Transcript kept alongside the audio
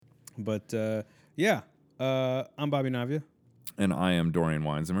But yeah, I'm Bobby Navia. And I am Dorian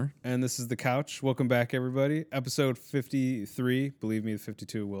Weinzimmer. And this is The Couch. Welcome back, everybody. Episode 53. Believe me, the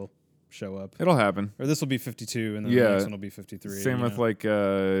 52 will show up. It'll happen. Or this will be 52, and then the next one will be 53. Same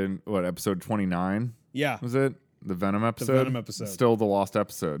with episode 29? Yeah. Was it? The Venom episode? The Venom episode. Still the lost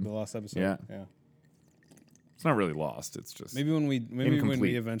episode. The lost episode. Yeah. Yeah. It's not really lost. It's just maybe when we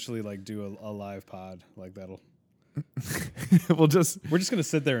incomplete. eventually like do a live pod, like that'll. We're just gonna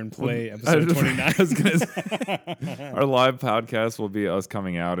sit there and play episode 29. Our live podcast will be us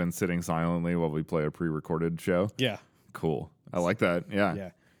coming out and sitting silently while we play a pre-recorded show. Yeah. Cool. I like that. Yeah. Yeah.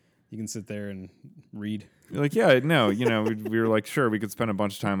 You can sit there and read. You're like, yeah, no, we were like, sure, we could spend a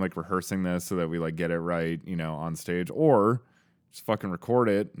bunch of time like rehearsing this so that we like get it right, on stage, or just fucking record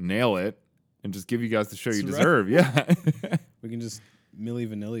it, nail it, and just give you guys the show you deserve. Yeah. We can just Milli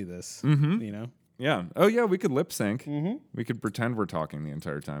Vanilli this, Yeah. Oh, yeah, we could lip sync. Mm-hmm. We could pretend we're talking the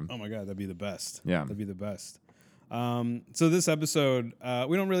entire time. Oh, my God, that'd be the best. Yeah. That'd be the best. So this episode,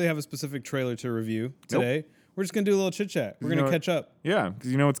 we don't really have a specific trailer to review today. Nope. We're just going to do a little chit-chat. We're going to catch up. Yeah,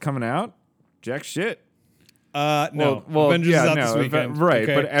 because you know what's coming out? Jack shit. No. Avengers is out this weekend. Right,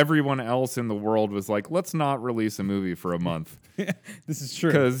 okay. But everyone else in the world was like, let's not release a movie for a month. This is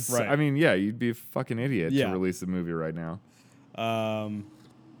true. Because, right. I mean, yeah, you'd be a fucking idiot to release a movie right now.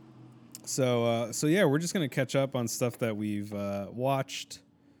 So yeah, we're just going to catch up on stuff that we've watched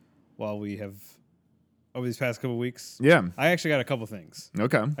while we have over these past couple weeks. Yeah. I actually got a couple things.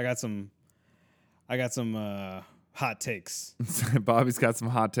 Okay. I got some hot takes. Bobby's got some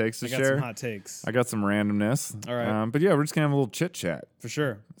hot takes to share. I got some hot takes. I got some randomness. All right. But yeah, we're just going to have a little chit-chat. For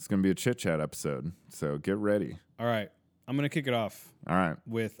sure. It's going to be a chit-chat episode, so get ready. All right. I'm going to kick it off. All right.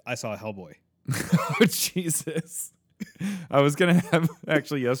 With I Saw Hellboy. Oh, Jesus. I was going to have,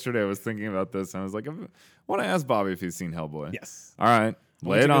 actually yesterday I was thinking about this, and I was like, I want to ask Bobby if he's seen Hellboy. Yes. All right.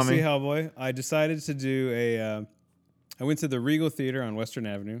 Lay it on me. I went to go see Hellboy. I decided to do I went to the Regal Theater on Western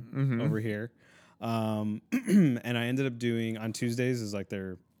Avenue over here. And I ended up doing on Tuesdays is like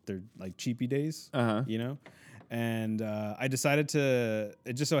their like cheapy days, and I decided to.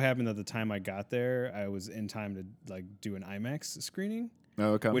 It just so happened that the time I got there, I was in time to like do an IMAX screening.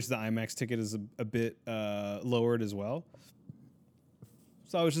 Oh, okay. Which the IMAX ticket is a bit lowered as well.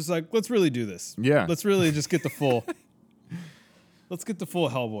 So I was just like, let's really do this. Yeah. Let's really just get the full. Let's get the full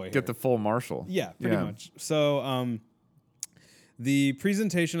Hellboy. Get the full Marshall. Yeah, pretty much. So. The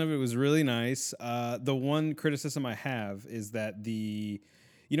presentation of it was really nice. The one criticism I have is that you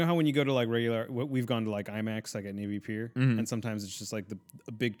know how when you go to like we've gone to like IMAX, like at Navy Pier, and sometimes it's just like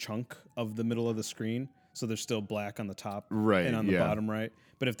a big chunk of the middle of the screen, so there's still black on the top and on the bottom right.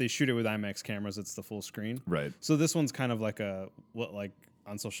 But if they shoot it with IMAX cameras, it's the full screen. Right. So this one's kind of like like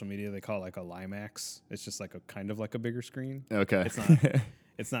on social media they call it like a Limax. It's just like a kind of like a bigger screen. Okay.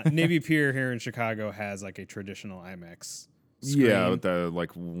 It's not. Navy Pier here in Chicago has like a traditional IMAX screen. Yeah, with the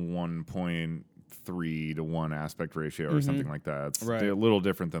like 1.3 to 1 aspect ratio or something like that. It's a little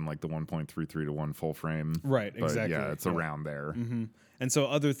different than like the 1.33 to 1 full frame. Right, but exactly. Yeah, it's around there. Mm-hmm. And so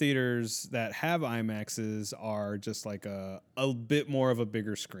other theaters that have IMAXs are just like a bit more of a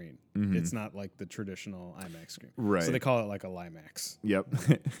bigger screen. Mm-hmm. It's not like the traditional IMAX screen. Right. So they call it like a Limax. Yep.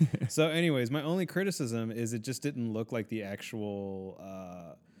 So anyways, my only criticism is it just didn't look like the actual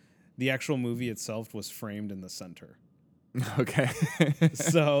movie itself was framed in the center. Okay.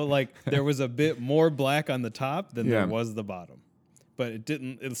 So like there was a bit more black on the top than there was the bottom, but it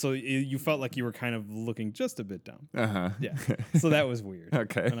didn't. So you felt like you were kind of looking just a bit down. Yeah. So that was weird.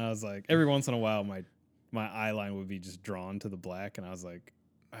 Okay. And I was like, every once in a while, my eye line would be just drawn to the black, and I was like,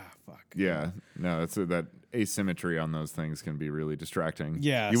 fuck. Yeah. No, it's that asymmetry on those things can be really distracting.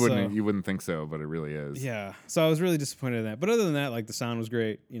 Yeah. You wouldn't think so, but it really is. Yeah. So I was really disappointed in that. But other than that, like the sound was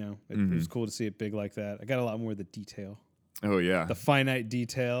great. It was cool to see it big like that. I got a lot more of the detail. Oh yeah, the finite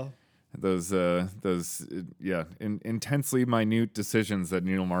detail. Those intensely minute decisions that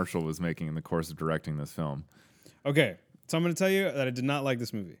Neil Marshall was making in the course of directing this film. Okay, so I'm going to tell you that I did not like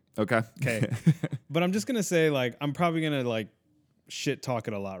this movie. Okay. But I'm just going to say like I'm probably going to like shit talk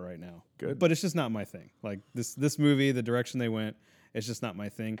it a lot right now. Good. But it's just not my thing. Like this movie, the direction they went, it's just not my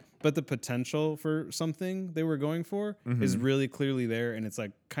thing. But the potential for something they were going for is really clearly there, and it's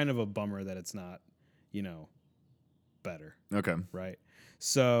like kind of a bummer that it's not, better. Okay. Right.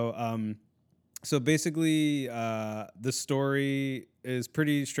 So basically the story is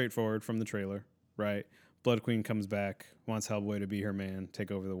pretty straightforward from the trailer, right? Blood Queen comes back, wants Hellboy to be her man, take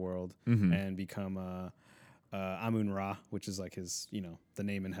over the world, and become Amun-Ra, which is like his, the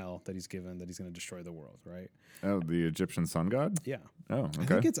name in hell that he's given, that he's going to destroy the world, right? Oh, the Egyptian sun god? Yeah. Oh, okay. I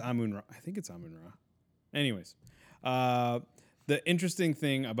think it's Amun-Ra. Anyways, the interesting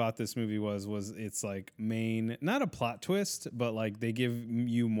thing about this movie was it's like not a plot twist, but like they give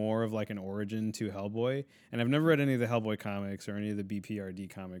you more of like an origin to Hellboy. And I've never read any of the Hellboy comics or any of the BPRD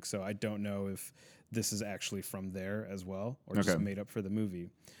comics, so I don't know if this is actually from there as well or just made up for the movie.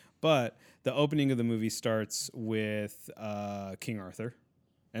 But the opening of the movie starts with King Arthur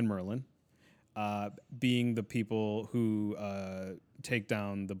and Merlin being the people who take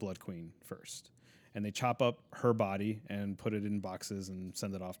down the Blood Queen first. And they chop up her body and put it in boxes and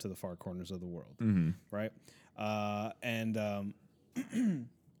send it off to the far corners of the world, right? And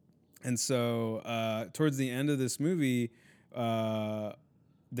so towards the end of this movie,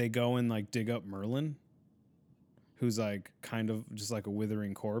 they go and like dig up Merlin, who's like kind of just like a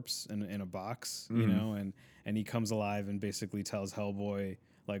withering corpse in a box, you know, and he comes alive and basically tells Hellboy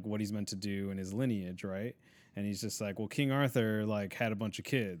like what he's meant to do in his lineage, right? And he's just like, well, King Arthur like had a bunch of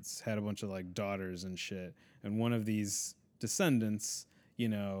kids, had a bunch of like daughters and shit, and one of these descendants, you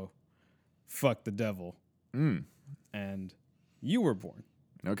know, fucked the devil, and you were born.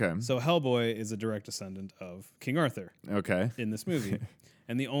 Okay. So Hellboy is a direct descendant of King Arthur. Okay. In this movie.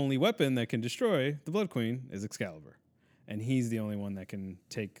 And the only weapon that can destroy the Blood Queen is Excalibur. And he's the only one that can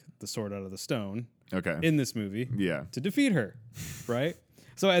take the sword out of the stone in this movie to defeat her, right?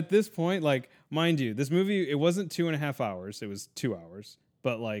 So at this point, like, mind you, this movie, it wasn't 2.5 hours. It was 2 hours.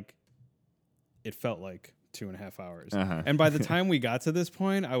 But, like, it felt like 2.5 hours. And by the time we got to this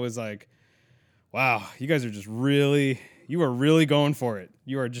point, I was like, wow, you guys are just you are really going for it.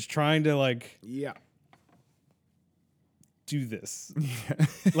 You are just trying to, like... Yeah. Do this.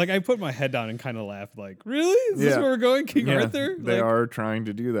 Like I put my head down and kind of laughed like, really? Is this where we're going? King Arthur? They like, are trying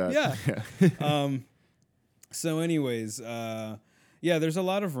to do that. Yeah. So anyways, there's a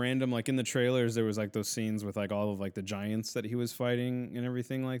lot of random, like in the trailers, there was like those scenes with like all of like the giants that he was fighting and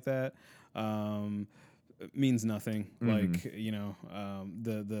everything like that. It means nothing. Like, you know,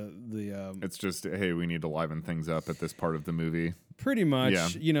 it's just, hey, we need to liven things up at this part of the movie. Pretty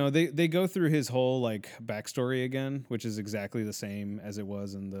much, you know, they go through his whole like backstory again, which is exactly the same as it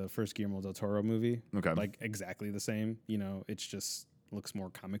was in the first Guillermo del Toro movie. Okay. Like exactly the same, you know, it's just looks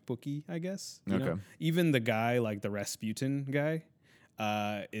more comic booky, I guess. You know? Even the guy, like the Rasputin guy,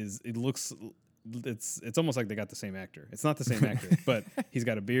 it's almost like they got the same actor. It's not the same actor, but he's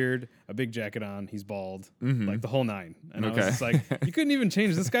got a beard, a big jacket on, he's bald, like the whole nine. And I was just like, you couldn't even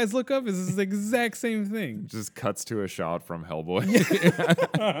change this guy's look up. This is the exact same thing. Just cuts to a shot from Hellboy.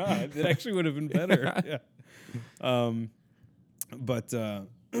 It actually would have been better. But or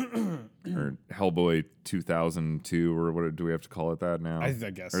Hellboy 2002, or what do we have to call it that now? I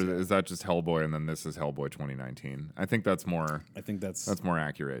guess. Or is that just Hellboy and then this is Hellboy 2019? I think that's more. That's more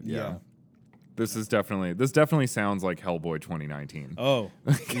accurate. Yeah. This definitely sounds like Hellboy 2019. Oh,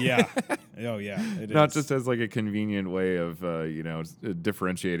 yeah. Oh, yeah. Not just as like a convenient way of,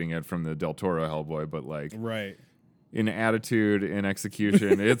 differentiating it from the Del Toro Hellboy, but like in attitude and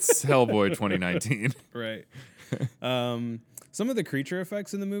execution, it's Hellboy 2019. Right. Some of the creature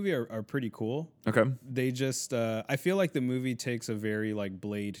effects in the movie are pretty cool. Okay. They just, I feel like the movie takes a very like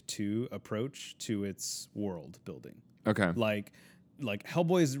Blade 2 approach to its world building. Okay. Like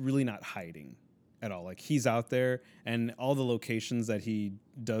Hellboy is really not hiding at all. Like he's out there, and all the locations that he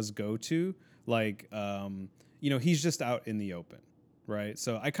does go to, like, he's just out in the open, right?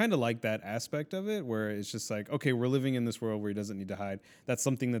 So I kind of like that aspect of it, where it's just like, okay, we're living in this world where he doesn't need to hide. That's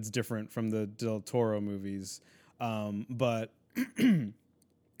something that's different from the Del Toro movies. But the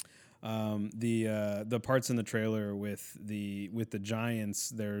parts in the trailer with the giants,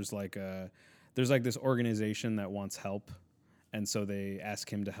 there's like this organization that wants help. And so they ask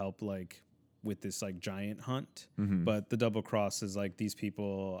him to help, like, with this, like, giant hunt. But the double cross is, like, these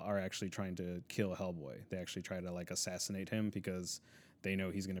people are actually trying to kill Hellboy. They actually try to, like, assassinate him because they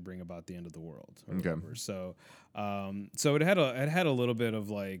know he's going to bring about the end of the world. Or whatever. So it had a little bit of,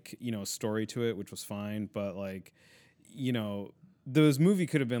 like, you know, story to it, which was fine. But, like, you know, this movie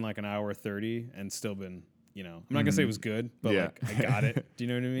could have been, like, an hour 30 and still been, you know, I'm not going to say it was good, but, like, I got it. Do you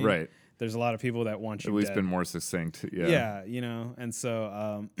know what I mean? Right. There's a lot of people that want you at least dead. Been more succinct. Yeah, you know, and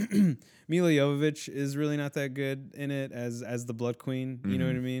so Mila Jovovich is really not that good in it as the Blood Queen. You know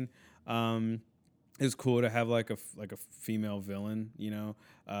what I mean? It was cool to have like a female villain, you know,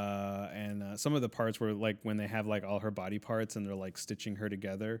 and some of the parts were like when they have like all her body parts and they're like stitching her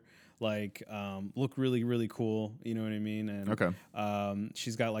together, like look really, really cool. You know what I mean? And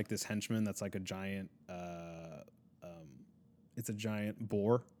she's got like this henchman that's like a giant. It's a giant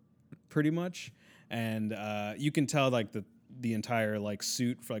boar. Pretty much, and you can tell like the entire like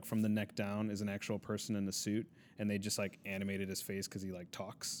suit like from the neck down is an actual person in the suit, and they just like animated his face because he like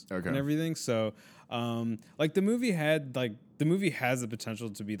talks Okay. and everything. So like the movie has the potential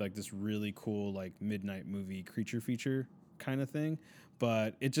to be like this really cool like midnight movie creature feature kind of thing,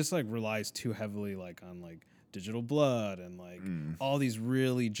 but it just like relies too heavily like on like digital blood and like all these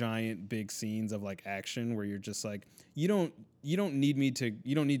really giant big scenes of like action where you're just like you don't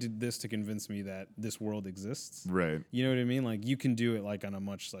need this to convince me that this world exists. Right. You know what I mean? Like you can do it like on a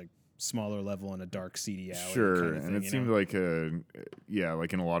much like smaller level in a dark seedy alley. Sure, kind of thing, and it seemed like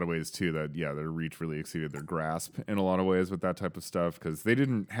like in a lot of ways too that their reach really exceeded their grasp in a lot of ways with that type of stuff because they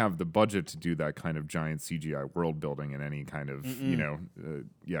didn't have the budget to do that kind of giant CGI world building in any kind of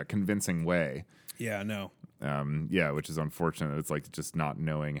convincing way. Yeah, no. Which is unfortunate. It's like just not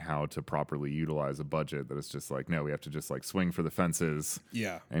knowing how to properly utilize a budget. That it's just like, no, we have to just like swing for the fences.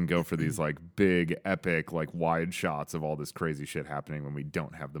 Yeah. And go for these like big, epic, like wide shots of all this crazy shit happening when we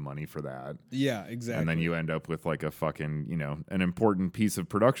don't have the money for that. Yeah, exactly. And then you end up with like a fucking, an important piece of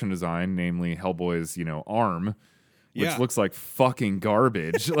production design, namely Hellboy's, arm. Which looks like fucking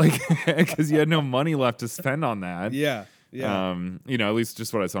garbage, like because you had no money left to spend on that. Yeah. Yeah. At least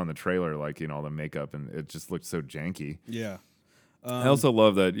just what I saw in the trailer, like, all the makeup and it just looked so janky. Yeah. I also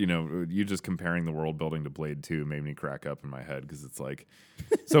love that, you just comparing the world building to Blade 2 made me crack up in my head because it's like,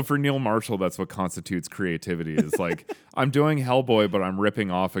 so for Neil Marshall, that's what constitutes creativity is like, I'm doing Hellboy, but I'm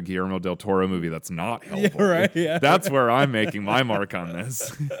ripping off a Guillermo del Toro movie that's not Hellboy. Yeah, right. Yeah. That's where I'm making my mark on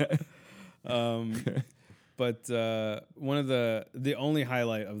this. But one of the only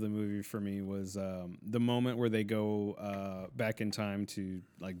highlight of the movie for me was the moment where they go back in time to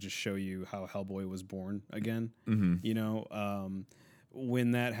like just show you how Hellboy was born again. Mm-hmm.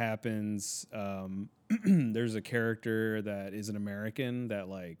 When that happens, there's a character that is an American that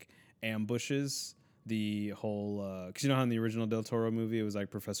like ambushes the whole because you know how in the original Del Toro movie it was like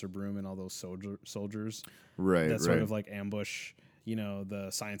Professor Broom and all those soldiers that sort of like ambush the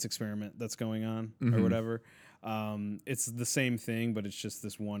science experiment that's going on or whatever. It's the same thing, but it's just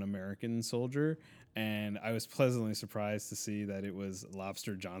this one American soldier. And I was pleasantly surprised to see that it was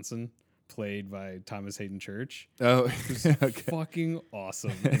Lobster Johnson, played by Thomas Hayden Church. Oh, who's fucking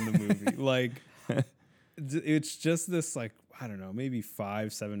awesome in the movie. Like, it's just this, like, I don't know, maybe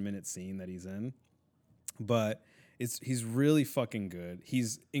 5-7 minute scene that he's in. But he's really fucking good.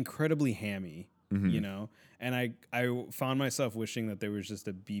 He's incredibly hammy. And I found myself wishing that there was just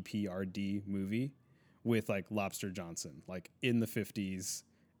a BPRD movie with like Lobster Johnson, like in the 50s,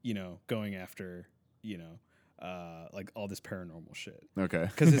 going after, like all this paranormal shit. Okay.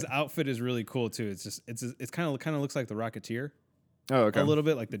 Because his outfit is really cool too. It's kind of looks like the Rocketeer. Oh, okay. A little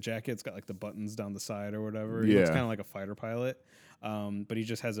bit like the jacket's got like the buttons down the side or whatever. Yeah. He looks kind of like a fighter pilot. But he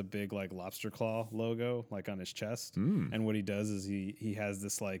just has a big like lobster claw logo like on his chest. And what he does is he has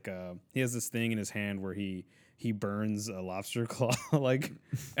this like he has this thing in his hand where he burns a lobster claw like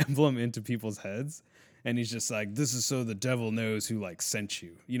emblem into people's heads. And he's just like, this is so the devil knows who like sent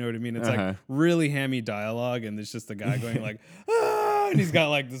you. You know what I mean? It's like really hammy dialogue, and it's just the guy going like, ah, and he's got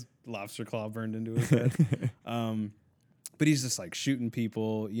like this lobster claw burned into his head. But he's just like shooting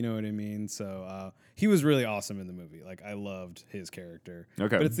people, you know what I mean? So he was really awesome in the movie. Like I loved his character.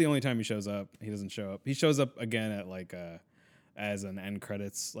 Okay. But it's the only time he shows up. He doesn't show up. He shows up again at like as an end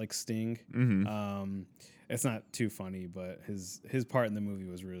credits like sting. It's not too funny, but his part in the movie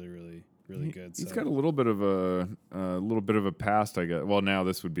was really, really, really good. He's got a little bit of a past, I guess. Well, now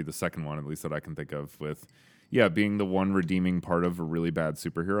this would be the second one, at least that I can think of, with being the one redeeming part of a really bad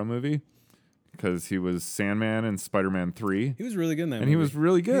superhero movie. Because he was Sandman in Spider-Man 3. He was really good in that movie. And he was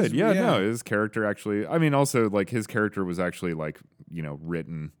really good. No, his character actually... I mean, also, like, his character was actually, like,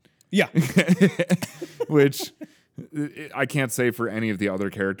 written... Yeah. Which I can't say for any of the other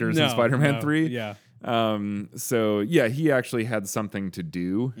characters in Spider-Man 3. Yeah. So, he actually had something to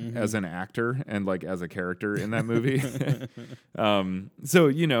do as an actor and, like, as a character in that movie. So,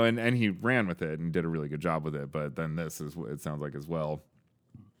 and he ran with it and did a really good job with it. But then this is what it sounds like as well.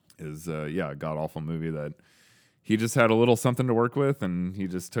 Is a god-awful movie that he just had a little something to work with, and he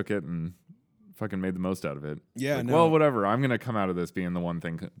just took it and fucking made the most out of it. Yeah, like, well, whatever. I'm gonna come out of this being the one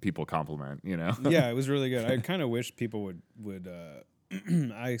thing people compliment. Yeah, it was really good. I kind of wish people would.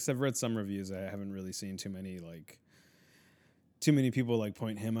 I've read some reviews. I haven't really seen too many people like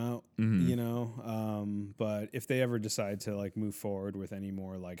point him out. But if they ever decide to like move forward with any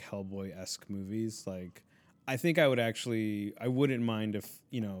more like Hellboy-esque movies, like. I think I wouldn't mind if,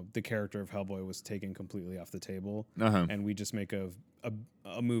 the character of Hellboy was taken completely off the table and we just make a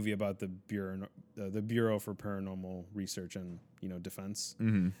movie about the Bureau for Paranormal Research and, Defense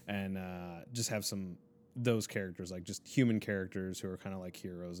and just have some those characters, like just human characters who are kind of like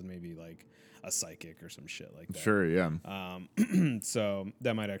heroes and maybe like a psychic or some shit like that. Sure, yeah. So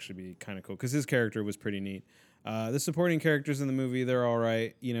that might actually be kind of cool because his character was pretty neat. The supporting characters in the movie, they're all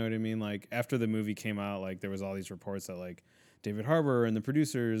right. You know what I mean? Like after the movie came out, like there was all these reports that like David Harbour and the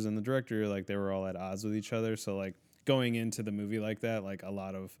producers and the director, like they were all at odds with each other. So like going into the movie like that, like a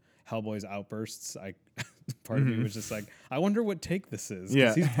lot of Hellboy's outbursts, part of me was just like, I wonder what take this is.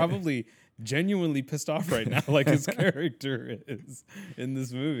 Yeah. He's probably genuinely pissed off right now, like his character is in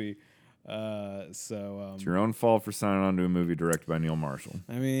this movie. It's your own fault for signing on to a movie directed by Neil Marshall.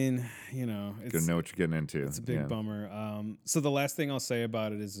 I mean, you know, You gotta know what you're getting into. it's a big bummer. So the last thing I'll say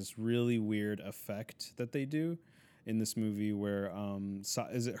about it is this really weird effect that they do in this movie where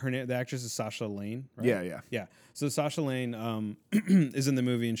is it her name? The actress is Sasha Lane, right? Yeah. So Sasha Lane is in the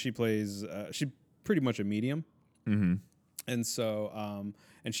movie and she plays she pretty much a medium. Mm-hmm. And so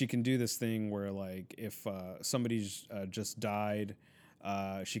and she can do this thing where like if somebody's just died,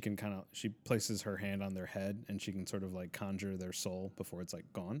 she places her hand on their head and she can sort of like conjure their soul before it's like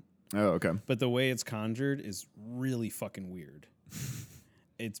gone. Oh, okay. But the way it's conjured is really fucking weird.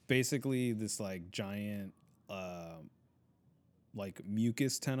 It's basically this like giant like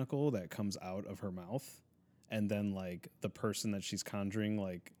mucus tentacle that comes out of her mouth, and then like the person that she's conjuring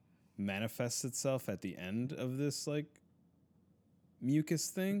like manifests itself at the end of this like mucus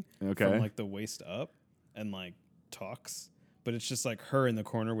thing from like the waist up and like talks. But it's just like her in the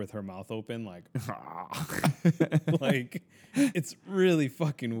corner with her mouth open, like, like it's really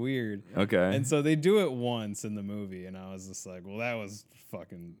fucking weird. Okay. And so they do it once in the movie, and I was just like, well, that was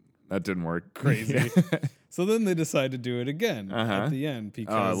fucking that didn't work. crazy. So then they decide to do it again at the end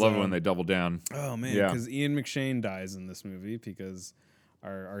because I love it when they double down. Oh man, because Ian McShane dies in this movie because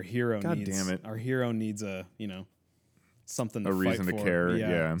our hero our hero needs a something to reason fight to for. care.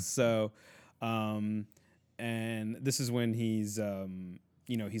 Yeah. So. And this is when he's,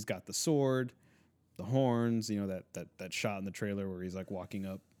 he's got the sword, the horns, that shot in the trailer where he's like walking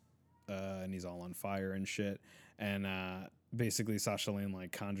up, and he's all on fire and shit. And basically, Sasha Lane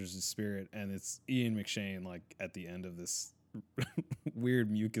like conjures his spirit, and it's Ian McShane like at the end of this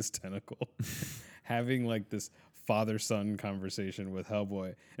weird mucus tentacle, having like this father-son conversation with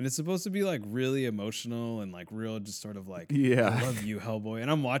Hellboy, and it's supposed to be like really emotional and like real, just sort of like, I love you, Hellboy.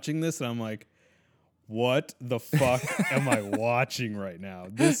 And I'm watching this, and I'm like, what the fuck am I watching right now?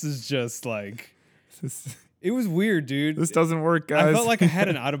 This is just like, it was weird, dude. This doesn't work, guys. I felt like I had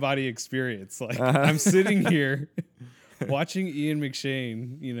an out-of-body experience. Like I'm sitting here watching Ian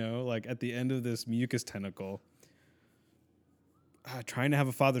McShane, like at the end of this mucus tentacle, trying to have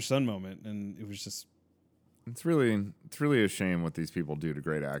a father-son moment, and it was just. It's really a shame what these people do to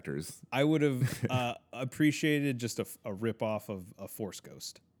great actors. I would have appreciated just a rip-off of a Force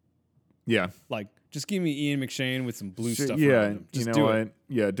Ghost. Yeah. Like, just give me Ian McShane with some blue stuff around him. Just you know do what? it.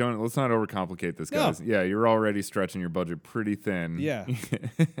 Yeah, let's not overcomplicate this, guys. No. Yeah, you're already stretching your budget pretty thin. Yeah.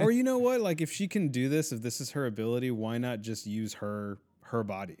 Or you know what? Like, if she can do this, if this is her ability, why not just use her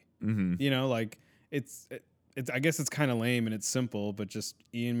body? Mm-hmm. Like, it's I guess it's kind of lame and it's simple, but just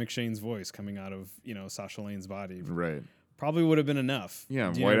Ian McShane's voice coming out of, Sasha Lane's body. Right. Probably would have been enough.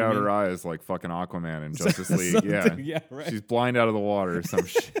 Yeah, white out her eyes like fucking Aquaman in Justice League. Yeah, right. She's blind out of the water or some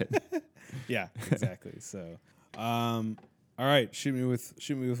shit. Yeah, exactly. So, all right, shoot me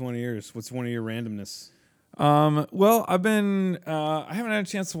with one of yours. What's one of your randomness? Well, I haven't had a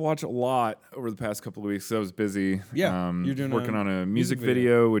chance to watch a lot over the past couple of weeks. So I was busy. Yeah, you're doing working on a music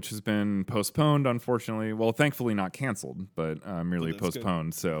video, which has been postponed, unfortunately. Well, thankfully not canceled, but merely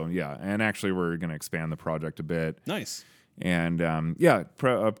postponed. Good. So yeah, and actually we're going to expand the project a bit. Nice. And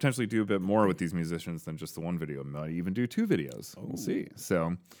potentially do a bit more with these musicians than just the one video. Might even do 2 videos. Ooh. We'll see.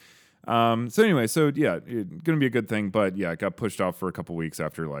 So anyway, it's gonna be a good thing, but yeah, it got pushed off for a couple weeks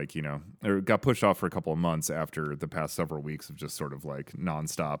after or got pushed off for a couple of months after the past several weeks of just sort of like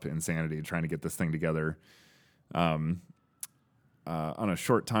nonstop insanity trying to get this thing together, on a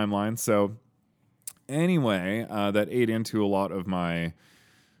short timeline. So anyway, that ate into a lot of my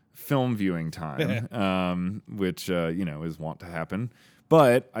film viewing time, which is wont to happen.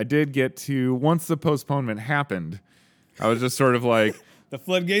 But I did get to, once the postponement happened, I was just sort of like. The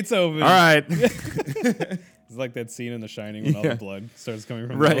floodgates open. All right. It's like that scene in The Shining when all the blood starts coming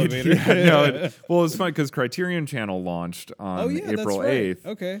from the elevator. Yeah, well, it's funny because Criterion Channel launched on April 8th.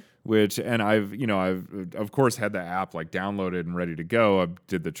 Okay. And I've of course had the app like downloaded and ready to go. I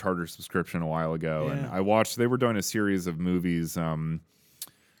did the charter subscription a while ago, and I watched. They were doing a series of movies.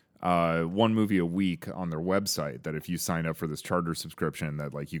 one movie a week on their website, that if you sign up for this charter subscription,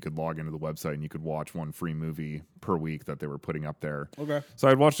 that like you could log into the website and you could watch one free movie per week that they were putting up there. Okay. So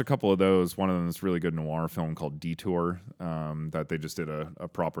I'd watched a couple of those. One of them is a really good noir film called Detour, that they just did a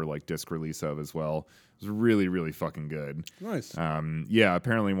proper like disc release of as well. It was really, really fucking good. Nice. Yeah,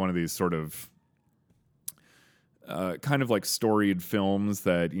 apparently one of these sort of kind of like storied films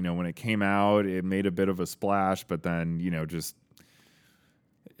that, you know, when it came out, it made a bit of a splash, but then, you know, just,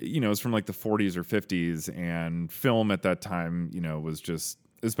 you know, it's from like the 40s or 50s, and film at that time, you know, was just,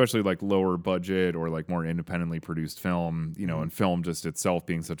 especially like lower budget or like more independently produced film, you know, and film just itself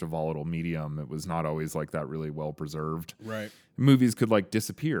being such a volatile medium, it was not always like that really well preserved. Right. Movies could like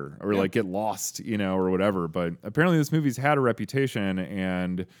disappear or like get lost, you know, or whatever. But apparently this movie's had a reputation,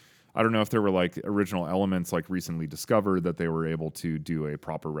 and I don't know if there were like original elements like recently discovered that they were able to do a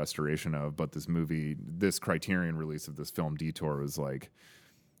proper restoration of, but this movie, this Criterion release of this film Detour was like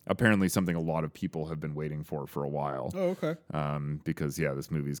apparently something a lot of people have been waiting for a while. Oh, okay. Because yeah,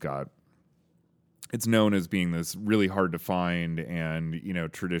 this movie's got, it's known as being this really hard to find and, you know,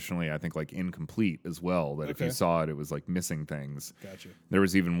 traditionally I think like incomplete as well, that if you saw it, it was like missing things. Gotcha. There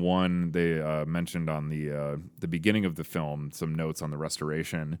was even one they mentioned on the beginning of the film, some notes on the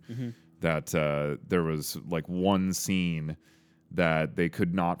restoration, that there was like one scene that they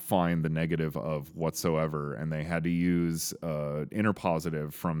could not find the negative of whatsoever, and they had to use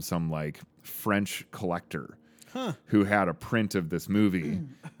interpositive from some like French collector who had a print of this movie,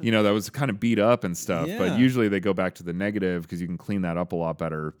 you know, that was kind of beat up and stuff. Yeah. But usually they go back to the negative because you can clean that up a lot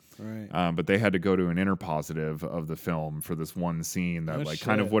better. Right. But they had to go to an interpositive of the film for this one scene that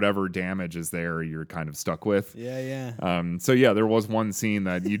kind of whatever damage is there, you're kind of stuck with. Yeah, yeah. So yeah, there was one scene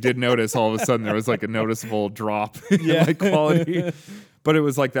that you did notice all of a sudden there was like a noticeable drop in like quality. But it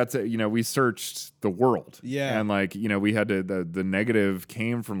was like, that's it. You know, we searched the world. Yeah. And like, you know, we had to, the negative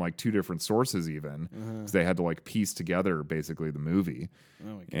came from like two different sources even. Because they had to like piece together basically the movie.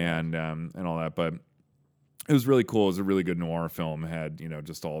 Oh my God. And all that. But it was really cool. It was a really good noir film. It had, you know,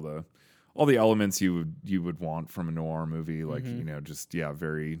 just all the elements you would want from a noir movie. Like, you know, just, yeah,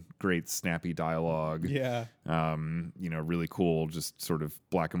 very great snappy dialogue. Yeah. You know, really cool, just sort of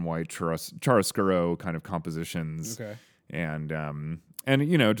black and white chiaroscuro kind of compositions. Okay.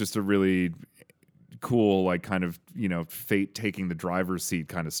 And you know, just a really cool, like kind of, you know, fate taking the driver's seat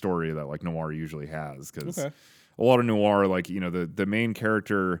kind of story that like noir usually has. Because a lot of noir, like, you know, the main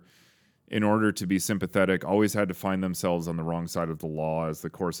character, in order to be sympathetic, always had to find themselves on the wrong side of the law as the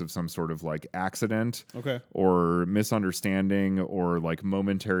course of some sort of like accident or misunderstanding or like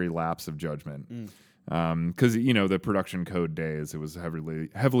momentary lapse of judgment. Because, you know, the production code days, it was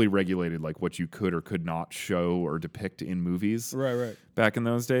heavily regulated, like what you could or could not show or depict in movies. Right. Back in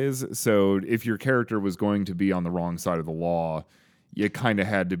those days. So if your character was going to be on the wrong side of the law, you kind of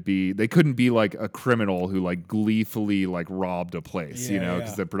had to be, they couldn't be like a criminal who like gleefully like robbed a place, you know,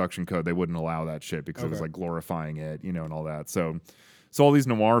 because the production code, they wouldn't allow that shit because it was like glorifying it, you know, and all that. So all these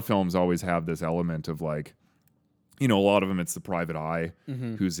noir films always have this element of like, you know, a lot of them, it's the private eye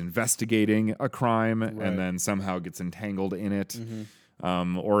who's investigating a crime and then somehow gets entangled in it.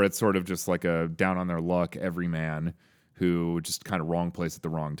 Or it's sort of just like a down on their luck everyman who just kind of wrong place at the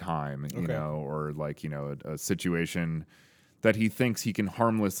wrong time, you know, or like, you know, a situation that he thinks he can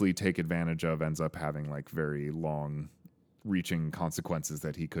harmlessly take advantage of ends up having like very long reaching consequences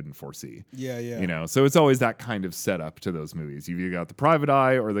that he couldn't foresee. Yeah. You know, so it's always that kind of setup to those movies. You've either got the private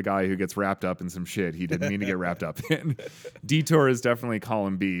eye or the guy who gets wrapped up in some shit he didn't mean to get wrapped up in. Detour is definitely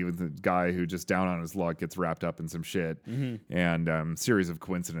column B, with the guy who just down on his luck gets wrapped up in some shit. And series of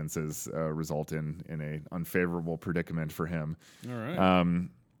coincidences result in an unfavorable predicament for him. All right.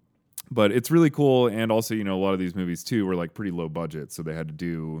 But it's really cool, and also, you know, a lot of these movies too were like pretty low budget, so they had to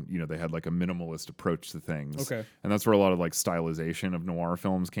do, you know, they had like a minimalist approach to things. And that's where a lot of like stylization of noir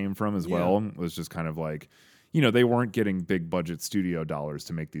films came from as well. It was just kind of like, you know, they weren't getting big budget studio dollars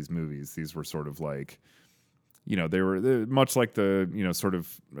to make these movies. These were sort of like, you know, they were much like the, you know, sort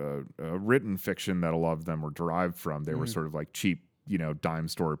of written fiction that a lot of them were derived from. They were sort of like cheap, you know, dime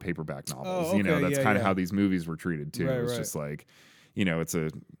store paperback novels. You know, that's kind of how these movies were treated too. It was just like, you know, it's a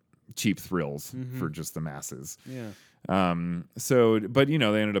cheap thrills for just the masses. So, but you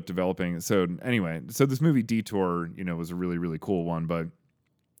know, they ended up developing. So anyway, so this movie Detour, you know, was a really, really cool one. But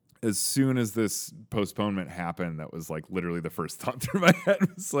as soon as this postponement happened, that was like literally the first thought through my head.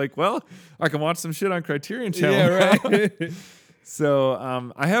 It was like, well, I can watch some shit on Criterion Channel. Yeah, right. So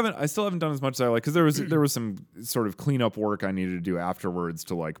I still haven't done as much as I like, because there was some sort of cleanup work I needed to do afterwards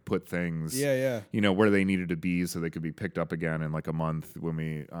to like put things, you know, where they needed to be so they could be picked up again in like a month when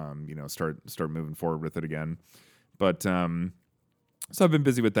we, you know, start moving forward with it again. But So I've been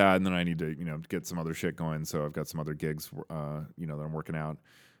busy with that, and then I need to, get some other shit going. So I've got some other gigs, that I'm working out.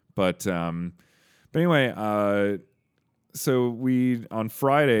 But anyway, so we on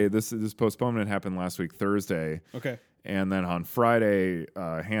Friday, this postponement happened last week Thursday. Okay. And then on Friday,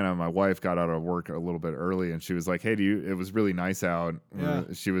 Hannah, my wife, got out of work a little bit early, and she was like, "Hey, it was really nice out." Yeah.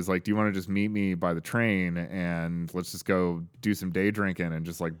 She was like, "Do you want to just meet me by the train and let's just go do some day drinking and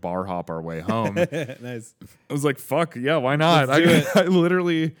just like bar hop our way home?" Nice. I was like, "Fuck yeah, why not?" I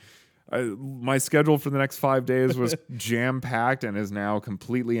literally, my schedule for the next 5 days was jam packed and is now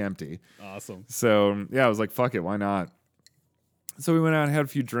completely empty. Awesome. So yeah, I was like, "Fuck it, why not?" So we went out and had a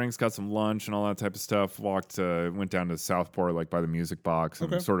few drinks, got some lunch and all that type of stuff. Went down to Southport, like by the Music Box,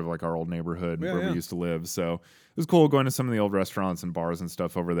 and sort of like our old neighborhood where we used to live. So it was cool going to some of the old restaurants and bars and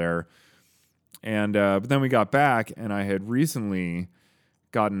stuff over there. And but then we got back, and I had recently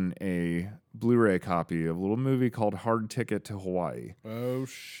gotten a Blu-ray copy of a little movie called Hard Ticket to Hawaii. Oh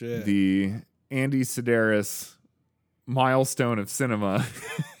shit! The Andy Sedaris milestone of cinema,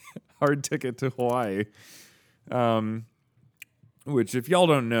 Hard Ticket to Hawaii. Which, if y'all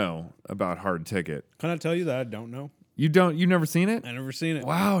don't know about Hard Ticket, can I tell you that I don't know? You've never seen it? I never seen it.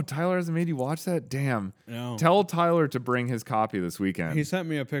 Wow, Tyler hasn't made you watch that? Damn. No. Tell Tyler to bring his copy this weekend. He sent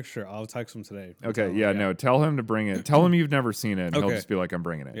me a picture. I'll text him today. Okay, no, tell him to bring it. Tell him you've never seen it, and he'll Okay. just be like, I'm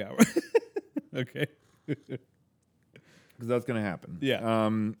bringing it. Yeah. Okay. Because that's going to happen. Yeah.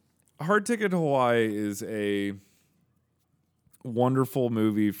 Hard Ticket to Hawaii is a wonderful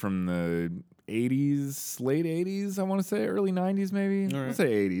movie from the 80s, late 80s, I want to say, early 90s maybe. All right. Let's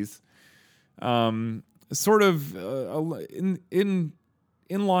say 80s. Sort of in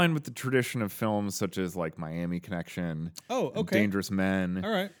line with the tradition of films such as like Miami Connection, Oh, okay. Dangerous Men.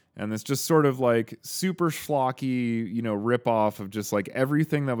 All right. And it's just sort of like super schlocky, rip-off of just like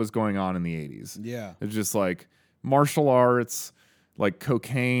everything that was going on in the 80s. Yeah. It's just like martial arts, like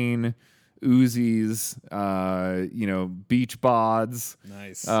cocaine, Uzis, beach bods.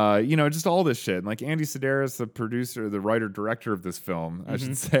 Nice. Just all this shit. And like Andy Sedaris, the producer, the writer, director of this film, I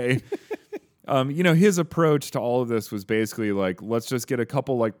should say, his approach to all of this was basically like, let's just get a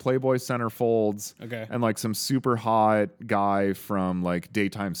couple like Playboy centerfolds and like some super hot guy from like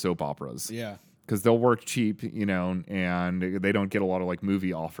daytime soap operas. Yeah. Because they'll work cheap, and they don't get a lot of like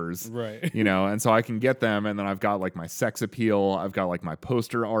movie offers, right? And so I can get them, and then I've got like my sex appeal, I've got like my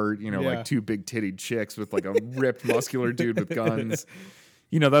poster art, like two big tittied chicks with like a ripped muscular dude with guns,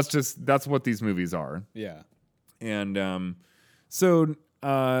 that's what these movies are. Yeah, and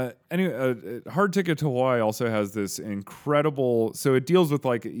anyway, Hard Ticket to Hawaii also has this incredible. So it deals with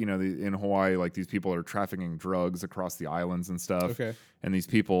like in Hawaii, like these people are trafficking drugs across the islands and stuff. Okay. And these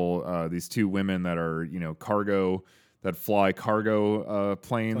people, these two women that are cargo that fly cargo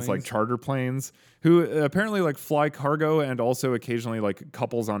planes, like charter planes, who apparently like fly cargo and also occasionally like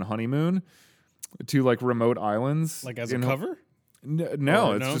couples on honeymoon to like remote islands, like as a cover.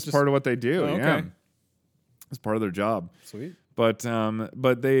 No, it's just part of what they do. Oh, okay. Yeah, it's part of their job. Sweet. But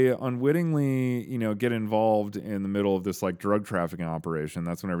they unwittingly, get involved in the middle of this like drug trafficking operation.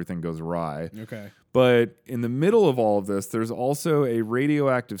 That's when everything goes awry. Okay. But in the middle of all of this, there's also a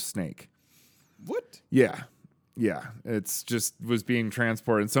radioactive snake. What? Yeah. Yeah, it's just was being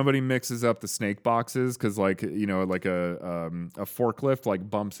transported, and somebody mixes up the snake boxes because, like a forklift like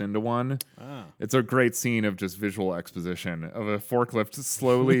bumps into one. Ah. It's a great scene of just visual exposition of a forklift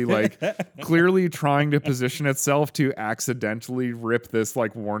slowly, like clearly trying to position itself to accidentally rip this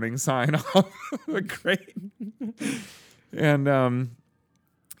like warning sign off a crate. And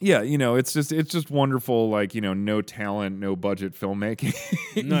it's just wonderful, like no talent, no budget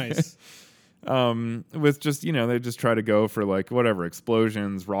filmmaking. Nice. With just they just try to go for like whatever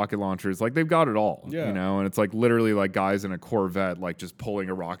explosions, rocket launchers, like they've got it all. And it's like literally like guys in a Corvette like just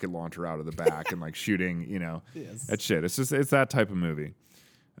pulling a rocket launcher out of the back and like shooting yes. at shit. It's that type of movie.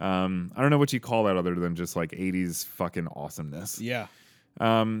 I don't know what you call that other than just like 80s fucking awesomeness. Yeah.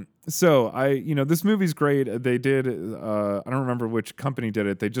 So this movie's great. They did, I don't remember which company did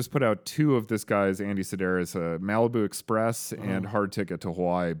it. They just put out two of this guy's, Andy Sedaris, Malibu Express and Hard Ticket to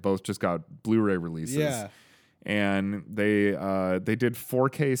Hawaii. Both just got Blu-ray releases. Yeah. And they did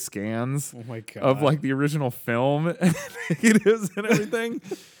 4K scans God. of like the original film negatives and everything.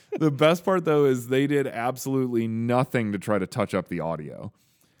 The best part though is they did absolutely nothing to try to touch up the audio.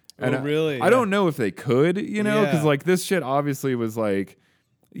 And really? I don't know if they could, because like this shit obviously was like,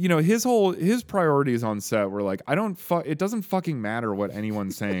 his priorities on set were like, it doesn't fucking matter what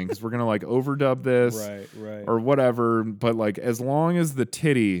anyone's saying because we're gonna like overdub this, right, or whatever. But like, as long as the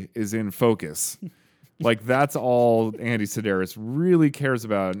titty is in focus, Like, that's all Andy Sedaris really cares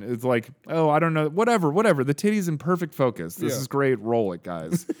about. And it's like, oh, I don't know, whatever. The titty's in perfect focus. This is great. Roll it,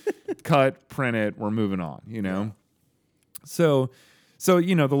 guys. Cut, print it. We're moving on, you know? Yeah. So,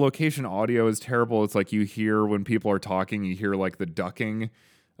 you know, the location audio is terrible. It's like you hear when people are talking, you hear like the ducking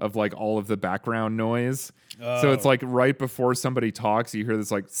of like all of the background noise. So it's like right before somebody talks, you hear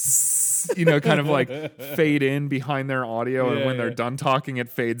this like, you know, kind of like fade in behind their audio. And when they're done talking, it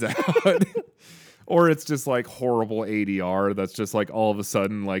fades out. Or it's just like horrible ADR that's just like all of a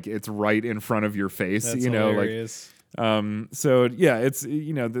sudden like it's right in front of your face. That's you know, hilarious. like so yeah, it's,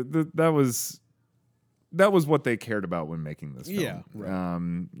 you know, that was what they cared about when making this film. Yeah,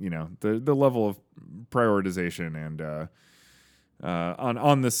 right. You know, the level of prioritization and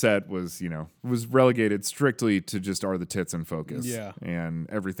on the set was, you know, was relegated strictly to just are the tits in focus. Yeah. And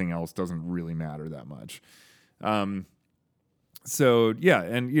everything else doesn't really matter that much. So yeah,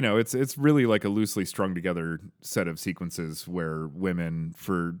 and you know, it's really like a loosely strung together set of sequences where women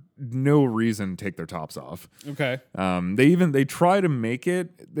for no reason take their tops off. Okay. They try to make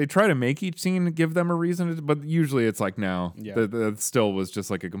each scene give them a reason, but usually it's like no. Yeah. That still was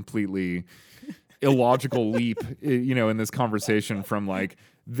just like a completely illogical leap, you know, in this conversation from like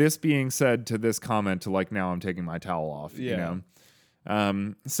this being said to this comment to like now I'm taking my towel off. Yeah. You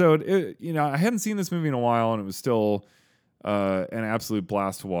know, so you know, I hadn't seen this movie in a while, and it was still an absolute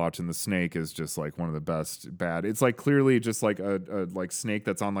blast to watch, and the snake is just like one of the best bad. It's like clearly just like a like snake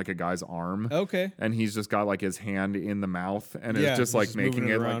that's on like a guy's arm. Okay. And he's just got like his hand in the mouth and it's just like making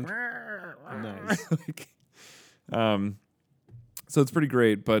it around. Like Nice. like, so it's pretty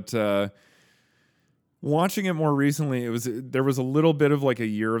great, but watching it more recently, there was a little bit of like a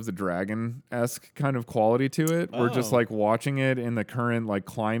Year of the Dragon-esque kind of quality to it. Where just like watching it in the current like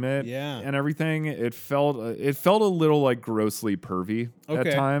climate and everything, it felt a little like grossly pervy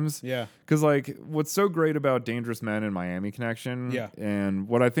at times. Yeah. Because like what's so great about Dangerous Men and Miami Connection, and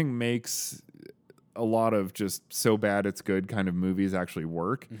what I think makes a lot of just so bad it's good kind of movies actually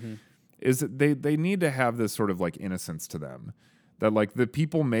work, is that they need to have this sort of like innocence to them. That like the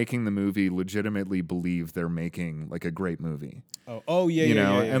people making the movie legitimately believe they're making like a great movie. Oh yeah, you yeah,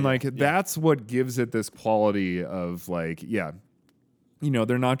 know, yeah, and like that's what gives it this quality of like, you know,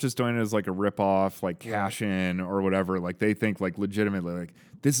 they're not just doing it as like a ripoff, like cash in or whatever. Like they think like legitimately like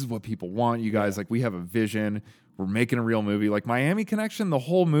this is what people want. You guys like we have a vision. We're making a real movie. Like Miami Connection, the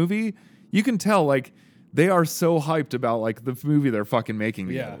whole movie, you can tell like they are so hyped about like the movie they're fucking making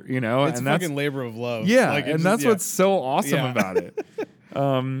together, you know? It's a fucking labor of love. Yeah, like, and that's what's so awesome about it.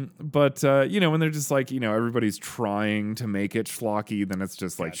 But you know, when they're just like, you know, everybody's trying to make it schlocky, then it's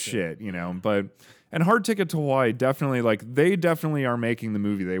just like shit, you know? But, and Hard Ticket to Hawaii definitely, like, they definitely are making the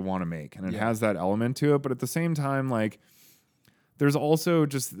movie they want to make, and it has that element to it, but at the same time, like, there's also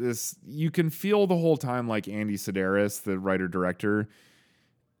just this, you can feel the whole time like Andy Sedaris, the writer-director,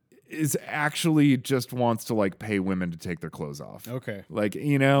 is actually just wants to like pay women to take their clothes off. Okay. Like,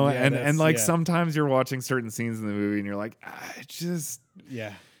 you know, and like sometimes you're watching certain scenes in the movie and you're like, it just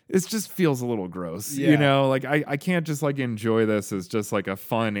feels a little gross. You know, like I can't just like enjoy this as just like a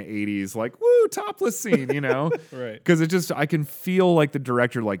fun 80s like woo topless scene, you know? Right. Because it just I can feel like the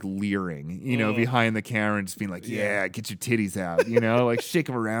director like leering, you know, behind the camera and just being like, yeah, get your titties out, you know, like shake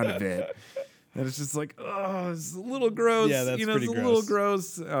them around a bit. And it's just like, oh, it's a little gross. Yeah, that's pretty it's a gross. little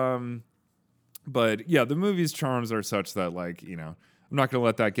gross. But yeah, the movie's charms are such that, like, you know, I'm not gonna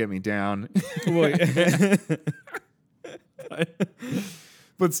let that get me down.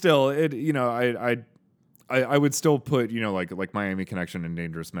 But still, it, you know, I would still put, you know, like Miami Connection and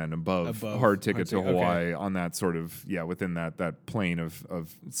Dangerous Men above Hard Ticket to Hawaii on that sort of within that plane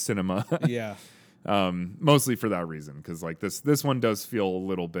of cinema. Mostly for that reason, because like this one does feel a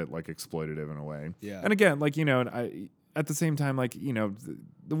little bit like exploitative in a way. And again, like, you know, at the same time, like, you know,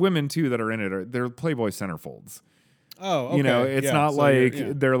 the women too that are in it they're Playboy centerfolds. Oh, okay. You know, it's not so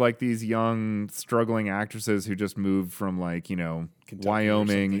like they're like these young struggling actresses who just moved from like, you know, Kentucky,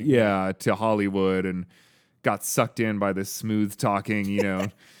 Wyoming, to Hollywood and got sucked in by this smooth talking, you know,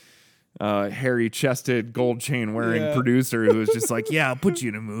 hairy chested, gold chain wearing producer who was just like, yeah, I'll put you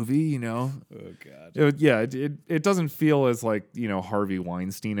in a movie, you know. Oh God. It doesn't feel as like, you know, Harvey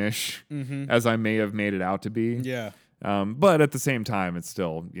Weinstein-ish as I may have made it out to be. Yeah. But at the same time, it's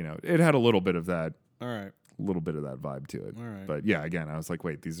still, you know, it had a little bit of that. All right. A little bit of that vibe to it. All right. But yeah, again, I was like,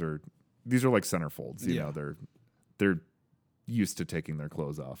 wait, these are like centerfolds. You know, they're used to taking their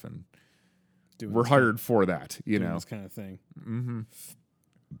clothes off, and we're hired for that. You know, this kind of thing.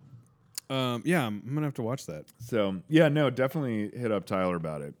 Yeah, I'm gonna have to watch that. So yeah, no, definitely hit up Tyler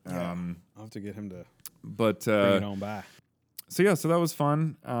about it. I'll have to get him to but bring it on by. So that was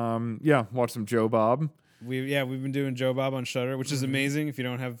fun. Watch some Joe Bob. We've been doing Joe Bob on Shudder, which is amazing. If you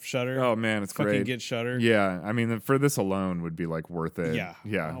don't have Shudder, Oh man, it's fucking great. get Shudder. Yeah, I mean for this alone would be like worth it. Yeah,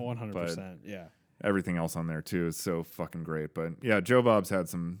 yeah, 100%. Yeah, everything else on there too is so fucking great. But yeah, Joe Bob's had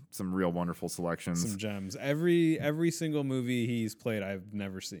some real wonderful selections. some gems. Every single movie he's played, I've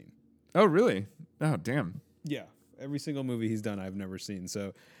never seen. Oh really? Oh damn. Yeah, every single movie he's done, I've never seen.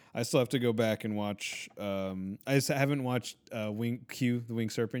 So I still have to go back and watch. I just haven't watched the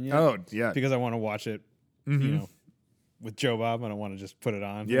Winged Serpent yet. Oh yeah, because I want to watch it. You know, with Joe Bob, I don't want to just put it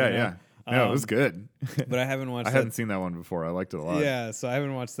on. Yeah, you know? yeah. No, it was good. But I haven't watched. I hadn't seen that one before. I liked it a lot. Yeah, so I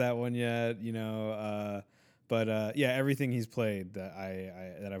haven't watched that one yet. You know, but everything he's played that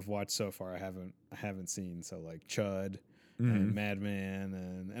that I've watched so far, I haven't seen. So like Chud and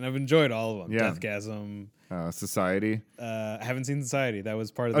Madman, and I've enjoyed all of them. Yeah. Deathgasm. Society. I haven't seen Society. That was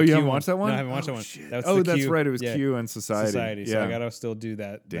part of the Oh, you Q haven't watched that one? No, I haven't watched that one. Shit. That was the That's Q. right. It was Yeah. Q and Society. So I gotta still do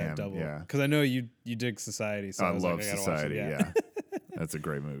that double. yeah. Because I know you dig Society. So I I was love like, I gotta Society. watch it. Yeah. That's a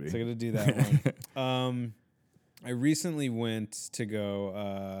great movie. So I gotta do that one. I recently went to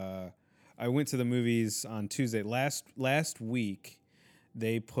go. I went to the movies on Tuesday. Last week,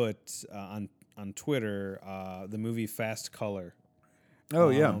 they put on Twitter the movie Fast Color. Oh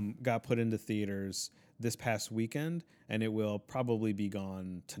yeah. Got put into theaters this past weekend, and it will probably be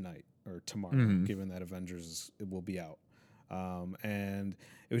gone tonight or tomorrow, given that Avengers it will be out. And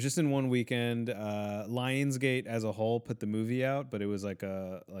it was just in one weekend. Lionsgate as a whole put the movie out, but it was like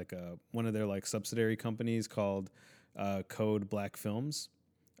a one of their like subsidiary companies called Code Black Films.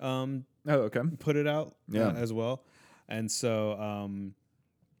 Okay. Put it out Yeah. as well, and so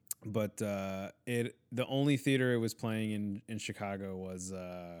but the only theater it was playing in Chicago was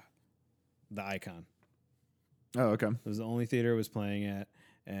the Icon. Oh okay. It was the only theater it was playing at,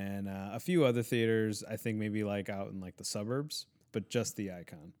 and a few other theaters, I think maybe like out in like the suburbs, but just the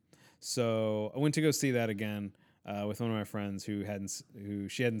Icon. So I went to go see that again with one of my friends who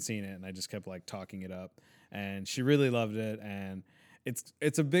she hadn't seen it, and I just kept like talking it up, and she really loved it, and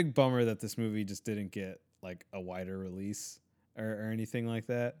it's a big bummer that this movie just didn't get like a wider release or anything like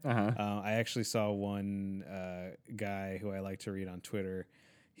that. I actually saw one guy who I like to read on Twitter.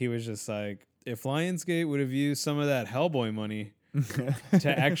 He was just like, if Lionsgate would have used some of that Hellboy money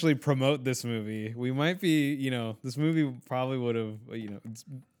to actually promote this movie, we might be, this movie probably would have, it's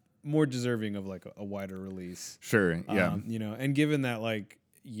more deserving of like a wider release. Sure. Yeah. And given that like,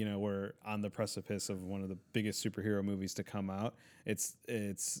 we're on the precipice of one of the biggest superhero movies to come out, it's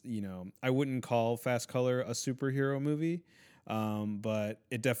I wouldn't call Fast Color a superhero movie, but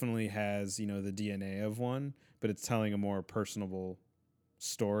it definitely has, the DNA of one, but it's telling a more personable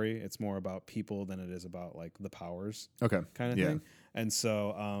story. It's more about people than it is about like the powers kind of thing. And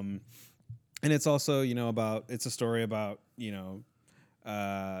so and it's also it's a story about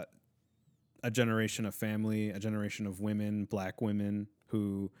a generation of family, a generation of women, black women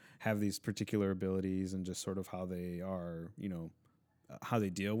who have these particular abilities and just sort of how they are, how they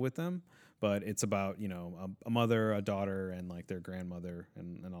deal with them. But it's about, a mother, a daughter, and like their grandmother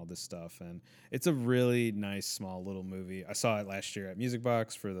and all this stuff. And it's a really nice, small little movie. I saw it last year at Music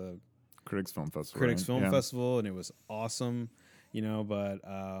Box for the Critics Film Festival. Festival, and it was awesome, but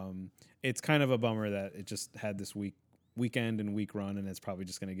it's kind of a bummer that it just had this weekend and week run, and it's probably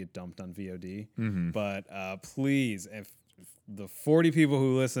just going to get dumped on VOD. But please, if the 40 people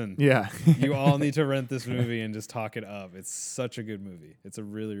who listen, you all need to rent this movie and just talk it up. It's such a good movie. It's a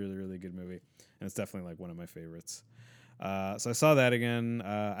really, really, really good movie, and it's definitely like one of my favorites. So I saw that again.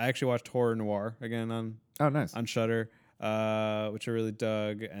 I actually watched Horror Noir again on Shudder, which I really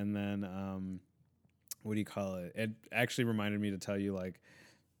dug. And then what do you call it? It actually reminded me to tell you like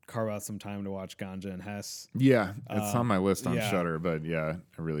carve out some time to watch Ganja and Hess. Yeah, it's on my list on Shudder, but yeah,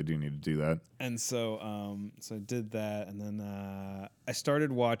 I really do need to do that. And so I did that, and then I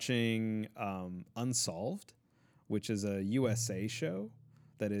started watching Unsolved, which is a USA show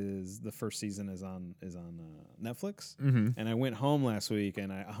that is the first season is on Netflix. And I went home last week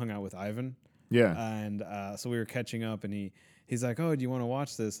and I hung out with Ivan. Yeah, and so we were catching up, and he's like, "Oh, do you want to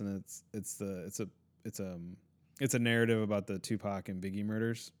watch this?" And it's a narrative about the Tupac and Biggie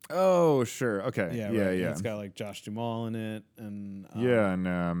murders. Oh, sure. Okay. Yeah. Yeah. Right. Yeah. And it's got like Josh Duhamel in it, and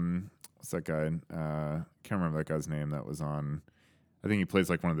what's that guy? Can't remember that guy's name. That was on. I think he plays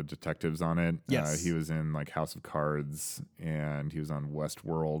like one of the detectives on it. Yes. He was in like House of Cards, and he was on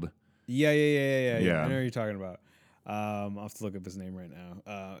Westworld. Yeah. I know what you're talking about. I'll have to look up his name right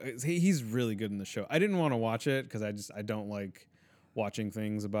now. He's really good in the show. I didn't want to watch it because I don't like watching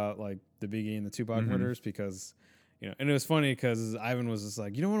things about like the Biggie and the Tupac murders because And it was funny because Ivan was just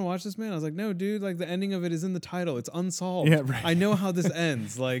like, "You don't want to watch this, man?" I was like, "No, dude. Like the ending of it is in the title. It's unsolved. Yeah, right. I know how this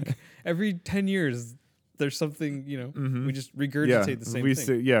ends. Like every 10 years, there's something. We just regurgitate the same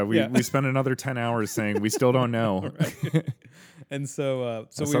thing. We spent another 10 hours saying we still don't know. Right. And so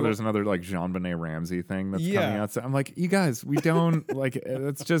there's another like Jean-Benet Ramsey thing that's coming out. So I'm like, you guys, we don't like.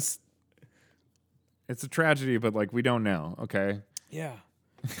 It's just, it's a tragedy, but like we don't know. Okay. Yeah.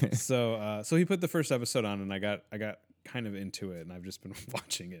 So he put the first episode on, and I got kind of into it, and I've just been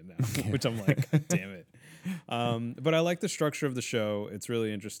watching it now, which I'm like, God damn it. But I like the structure of the show. It's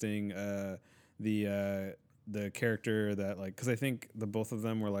really interesting. The character that like, because I think the both of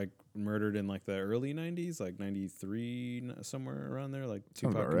them were like murdered in like the early 90s, like 93, somewhere around there, like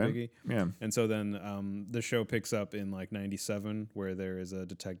Tupac and Biggie. Yeah. And so then the show picks up in like 97, where there is a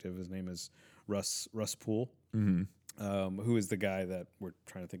detective. His name is Russ Poole. Mm-hmm. Who is the guy that we're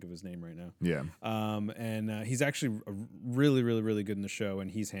trying to think of his name right now. Yeah. And he's actually really, really, really good in the show,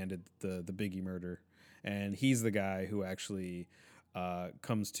 and he's handed the Biggie murder. And he's the guy who actually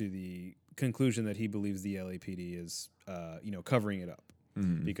comes to the conclusion that he believes the LAPD is, covering it up,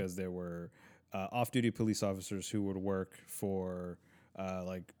 because there were off-duty police officers who would work for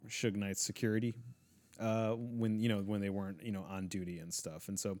like Suge Knight's security when they weren't on duty and stuff.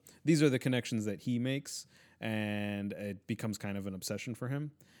 And so these are the connections that he makes, and it becomes kind of an obsession for him.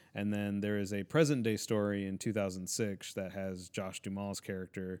 And then there is a present day story in 2006 that has Josh Duhamel's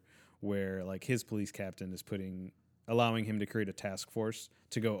character, where like his police captain is allowing him to create a task force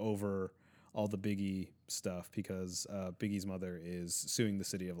to go over all the Biggie stuff, because Biggie's mother is suing the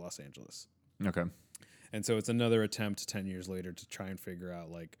city of Los Angeles. Okay. And so it's another attempt 10 years later to try and figure out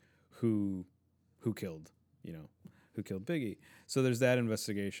like who killed Biggie. So there's that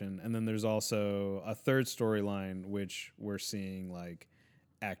investigation. And then there's also a third storyline, which we're seeing like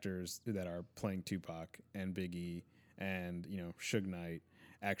actors that are playing Tupac and Biggie and, Suge Knight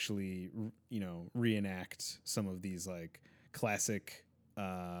actually, reenact some of these like classic,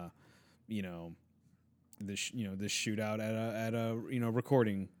 this shootout at a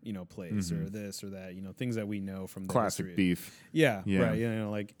recording place, or this or that, things that we know from the classic history. beef. Yeah,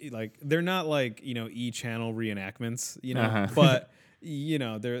 right. Like they're not like E-channel reenactments, but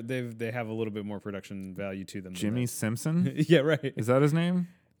they have a little bit more production value to them. Jimmy Simpson. Yeah, right. Is that his name?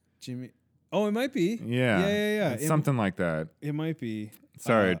 Jimmy. Oh, it might be. Yeah. It's something like that. It might be.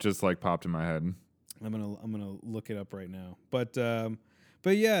 Sorry, it just like popped in my head. I'm gonna look it up right now. But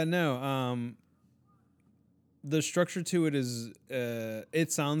yeah, no. The structure to it is,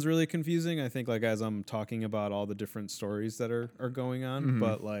 it sounds really confusing. I think like as I'm talking about all the different stories that are going on,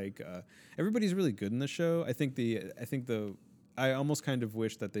 but like everybody's really good in the show. I almost kind of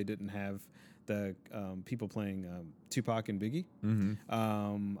wish that they didn't have the people playing Tupac and Biggie.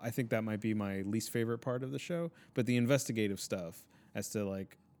 I think that might be my least favorite part of the show. But the investigative stuff as to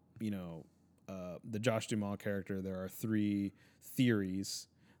like, the Josh Duhamel character, there are 3 theories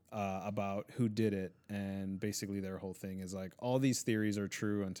about who did it, and basically their whole thing is like all these theories are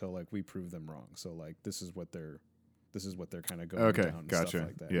true until like we prove them wrong. So like this is what they're kind of going down and gotcha. stuff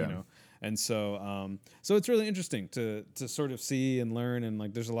like that. Yeah. And so so it's really interesting to sort of see and learn, and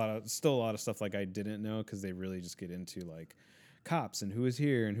like there's still a lot of stuff like I didn't know, because they really just get into like cops and who was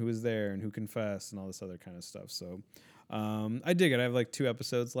here and who was there and who confessed and all this other kind of stuff. So I dig it. I have like 2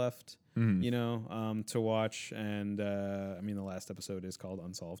 episodes left, to watch, and the last episode is called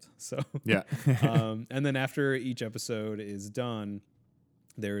Unsolved. So yeah. And then after each episode is done,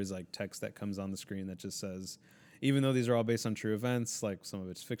 there is like text that comes on the screen that just says, even though these are all based on true events, like some of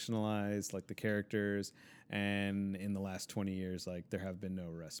it's fictionalized, like the characters, and in the last 20 years, like there have been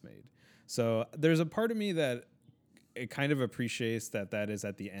no arrests made. So there's a part of me that it kind of appreciates that is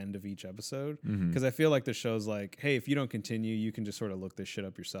at the end of each episode, because I feel like the show's like, hey, if you don't continue, you can just sort of look this shit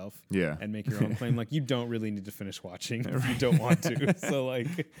up yourself, and make your own claim. Like you don't really need to finish watching if you don't want to. So like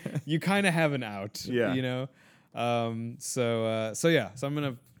you kind of have an out, So I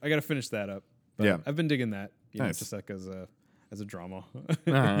got to finish that up. But I've been digging that, nice. Just like as a drama,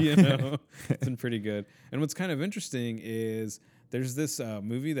 Uh-huh. It's been pretty good. And what's kind of interesting is there's this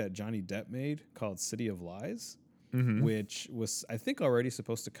movie that Johnny Depp made called City of Lies. Which was, I think, already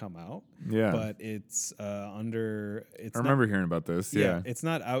supposed to come out. Yeah. But it's I remember hearing about this. Yeah. It's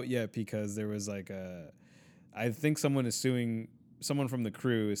not out yet because there was like I think someone from the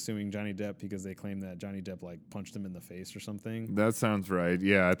crew is suing Johnny Depp because they claim that Johnny Depp like punched him in the face or something. That sounds right.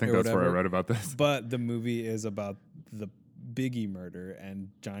 Yeah, I think that's where I read about this. But the movie is about the Biggie murder, and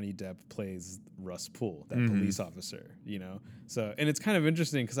Johnny Depp plays Russ Poole, that police officer, So, and it's kind of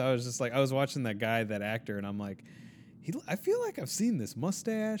interesting because I was just like, I was watching that actor, and I'm like, I feel like I've seen this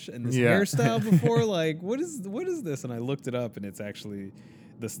mustache and this hairstyle before. Like, what is this? And I looked it up, and it's actually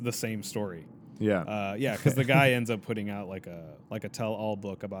the same story. Yeah. Because the guy ends up putting out like a tell-all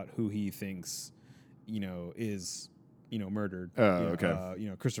book about who he thinks, is, murdered.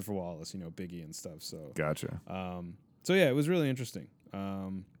 Okay. Christopher Wallace, Biggie and stuff. So Gotcha. So yeah, it was really interesting.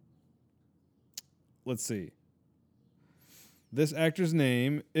 Let's see. This actor's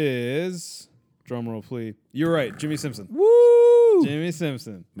name is, drumroll please. You're right, Jimmy Simpson. Woo! Jimmy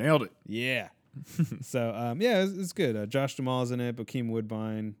Simpson. Nailed it. Yeah. So it's good. Josh Duhamel's in it. Bokeem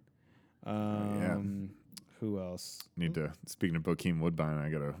Woodbine. Who else? Speaking of Bokeem Woodbine, I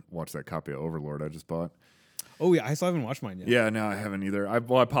gotta watch that copy of Overlord I just bought. Oh yeah, I still haven't watched mine yet. Yeah, no, I haven't either. I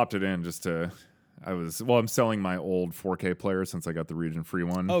popped it in just to. I'm selling my old 4K player since I got the region free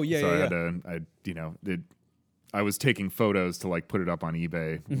one. Oh yeah, so yeah. I was taking photos to like put it up on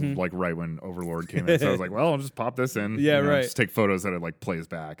eBay like right when Overlord came in. So I was like, well, I'll just pop this in. Yeah, right. Just take photos that it like plays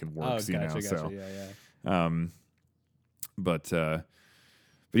back and works. Gotcha, So yeah.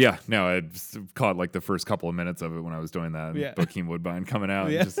 But yeah, no, I just caught like the first couple of minutes of it when I was doing that. Yeah. Bokeem Woodbine coming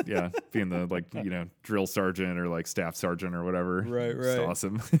out and just being the drill sergeant or like staff sergeant or whatever. Right. It's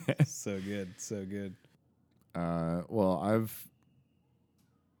awesome. So good. Well, I've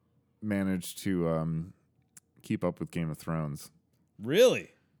managed to keep up with Game of Thrones.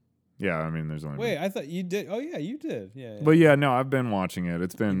 Really? Yeah, I mean, there's only. Wait, I thought you did. Oh yeah, you did. Yeah. But yeah, no, I've been watching it.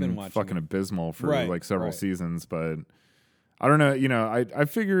 It's been fucking abysmal for like several seasons, but. I don't know, I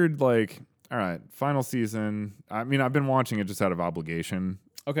figured like, all right, final season. I mean, I've been watching it just out of obligation.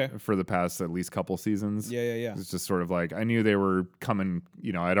 Okay. For the past at least couple seasons. Yeah. It's just sort of like, I knew they were coming,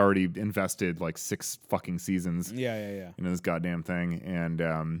 I'd already invested like 6 fucking seasons. Yeah. In this goddamn thing.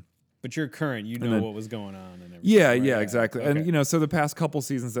 And, but you're current, what was going on and everything. Yeah, exactly. Okay. And, so the past couple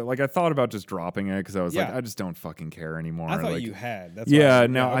seasons that, like, I thought about just dropping it because I was like, I just don't fucking care anymore. I thought like, you had. That's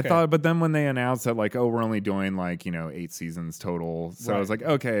I thought, but then when they announced that, like, we're only doing, like, 8 seasons total. So I was like,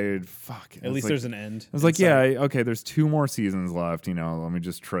 okay, fuck. At least there's an end. I was like, okay, there's 2 more seasons left, let me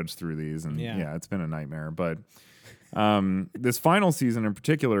just trudge through these. And it's been a nightmare. But this final season in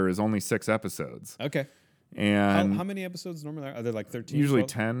particular is only 6 episodes. Okay. And how many episodes normally are there? Like 13? Usually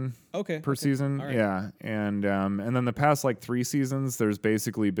 10 per season. Right. Yeah. And then the past like 3 seasons, there's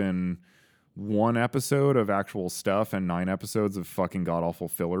basically been 1 episode of actual stuff and 9 episodes of fucking god-awful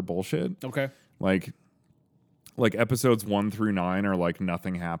filler bullshit. Okay. Like episodes 1 through 9 are like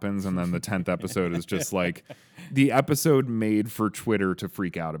nothing happens, and then the 10th episode is just like the episode made for Twitter to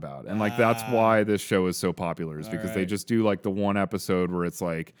freak out about. And like that's why this show is so popular, is because they just do like the 1 episode where it's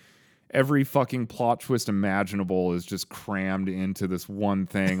like every fucking plot twist imaginable is just crammed into this one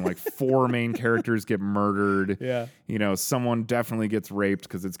thing. Like 4 main characters get murdered. Yeah. Someone definitely gets raped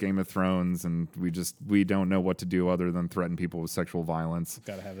because it's Game of Thrones, and we don't know what to do other than threaten people with sexual violence.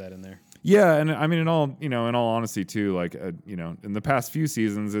 Gotta have that in there. Yeah, and I mean, in all honesty, too, like, in the past few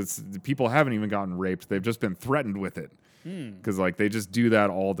seasons, it's people haven't even gotten raped; they've just been threatened with it, because like they just do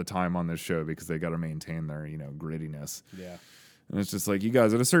that all the time on this show because they got to maintain their grittiness. Yeah, and it's just like, you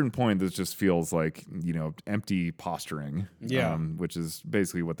guys, at a certain point, this just feels like empty posturing. Yeah, which is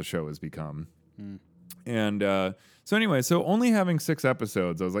basically what the show has become. And so anyway, so only having 6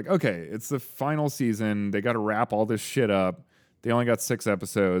 episodes, I was like, okay, it's the final season; they got to wrap all this shit up. They only got 6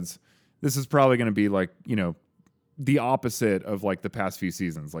 episodes. This is probably going to be like, the opposite of like the past few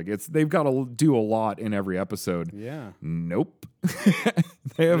seasons. Like they've got to do a lot in every episode. Yeah. Nope.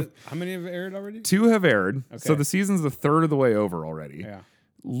 They have. How many have aired already? 2 have aired. Okay. So the season's a third of the way over already. Yeah.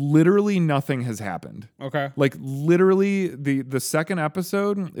 Literally nothing has happened. Okay. Like literally the second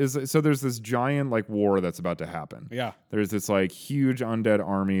episode is, so there's this giant like war that's about to happen. Yeah. There's this like huge undead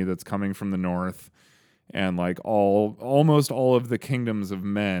army that's coming from the north. And like almost all of the kingdoms of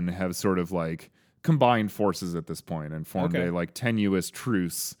men have sort of like combined forces at this point and formed a like tenuous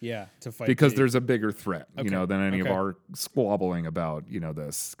truce. Yeah, to fight because there's a bigger threat, Okay. Than any of our squabbling about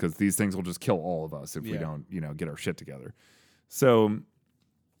this, because these things will just kill all of us if we don't get our shit together. So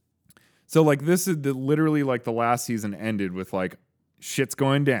like this is literally like the last season ended with like shit's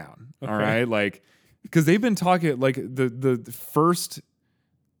going down. Okay. All right, like because they've been talking like the first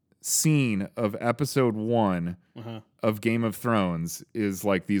scene of episode 1 of Game of Thrones is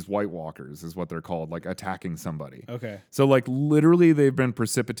like these White Walkers is what they're called, like attacking somebody. Okay. So like literally they've been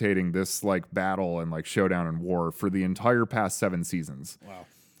precipitating this like battle and like showdown and war for the entire past 7 seasons. Wow.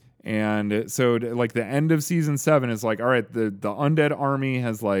 And so like the end of season 7 is like, all right, the undead army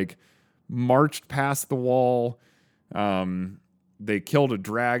has like marched past the wall. They killed a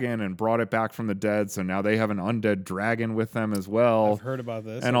dragon and brought it back from the dead, so now they have an undead dragon with them as well. I've heard about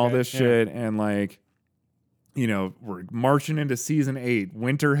this. And all this shit. And like, we're marching into season 8.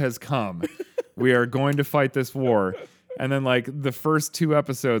 Winter has come. We are going to fight this war. And then like the first 2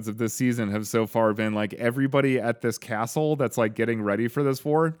 episodes of this season have so far been like everybody at this castle that's like getting ready for this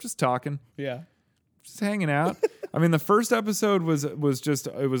war, just talking. Yeah. Just hanging out. I mean, the first episode was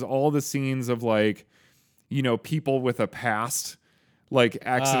all the scenes of like, people with a past, like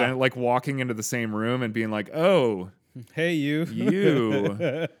accident, like walking into the same room and being like, oh, hey, you,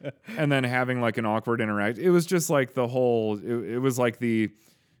 and then having like an awkward interaction. It was just like the whole, it was like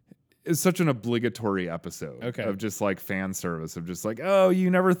it's such an obligatory episode of just like fan service of just like, oh,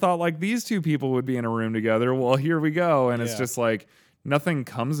 you never thought like these 2 people would be in a room together. Well, here we go. And it's just like nothing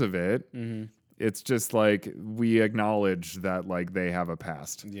comes of it. Mm-hmm. It's just like we acknowledge that like they have a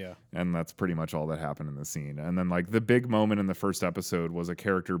past. Yeah. And that's pretty much all that happened in the scene. And then like the big moment in the first episode was a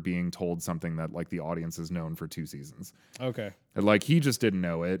character being told something that like the audience has known for 2 seasons. Okay. And, like he just didn't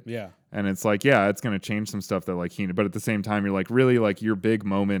know it. Yeah. And it's like, yeah, it's going to change some stuff that like but at the same time, you're like, really, like your big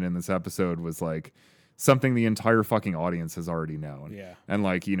moment in this episode was like something the entire fucking audience has already known. Yeah. And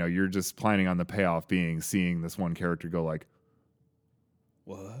like, you're just planning on the payoff being seeing this one character go like,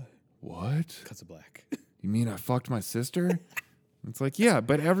 What? Cuts of black. You mean I fucked my sister? It's like, yeah,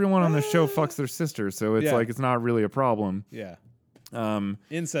 but everyone on the show fucks their sister, so it's like it's not really a problem. Yeah.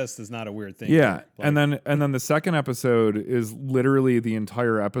 Incest is not a weird thing. Yeah. Like, and then the second episode is literally the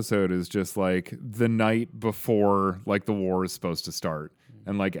entire episode is just like the night before like the war is supposed to start.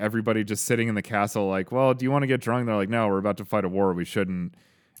 And like everybody just sitting in the castle like, well, do you want to get drunk? They're like, no, we're about to fight a war. We shouldn't.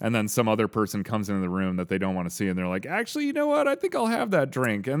 And then some other person comes into the room that they don't want to see. And they're like, actually, you know what? I think I'll have that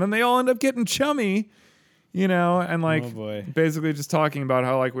drink. And then they all end up getting chummy, and like basically just talking about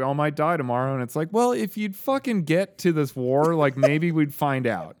how like we all might die tomorrow. And it's like, well, if you'd fucking get to this war, like maybe we'd find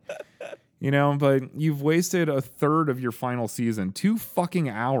out, but you've wasted a third of your final season, 2 fucking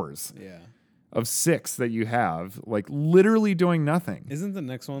hours of 6 that you have, like literally doing nothing. Isn't the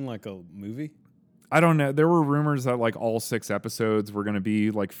next one like a movie? I don't know. There were rumors that like all 6 episodes were going to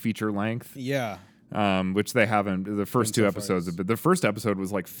be like feature length. Yeah. Which they haven't. The first 2 episodes, but the first episode was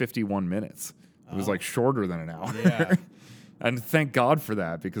like 51 minutes. It was like shorter than an hour. Yeah. And thank God for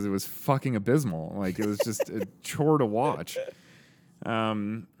that because it was fucking abysmal. Like it was just a chore to watch.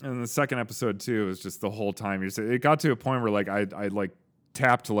 And the second episode too was just the whole time. It got to a point where like I like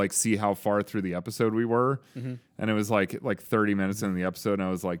tapped to like see how far through the episode we were, and it was like 30 minutes into the episode, and I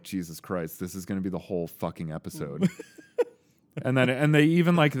was like, Jesus Christ, this is going to be the whole fucking episode. and they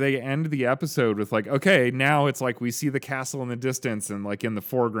even like they end the episode with like, okay, now it's like we see the castle in the distance, and like in the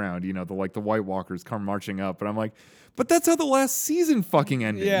foreground, the White Walkers come marching up, and I'm like, but that's how the last season fucking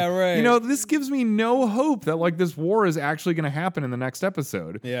ended. Yeah, right. This gives me no hope that like this war is actually going to happen in the next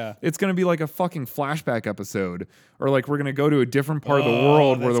episode. Yeah. It's going to be like a fucking flashback episode, or like we're going to go to a different part of the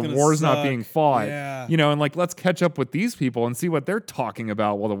world where the war is not being fought. Yeah. And like let's catch up with these people and see what they're talking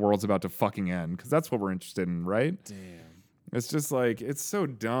about while the world's about to fucking end, because that's what we're interested in, right? Damn. It's just like, it's so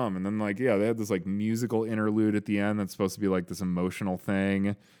dumb. And then like, yeah, they had this like musical interlude at the end that's supposed to be like this emotional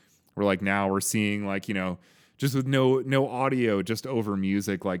thing where like now we're seeing like, just with no audio, just over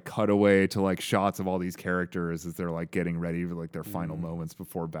music, like cutaway to like shots of all these characters as they're like getting ready for like their final moments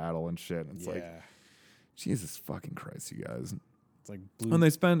before battle and shit. And it's like, Jesus fucking Christ, you guys. It's like blue.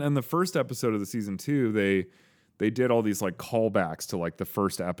 And in the first episode of the season 2, they did all these like callbacks to like the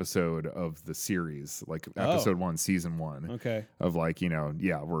first episode of the series, like episode 1, season 1. Okay. Of like,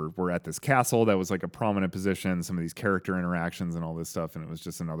 we're at this castle that was like a prominent position, some of these character interactions and all this stuff. And it was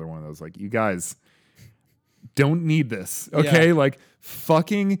just another one of those like, you guys don't need this. Okay. Yeah. Like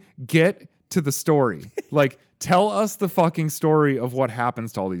fucking get to the story. Like tell us the fucking story of what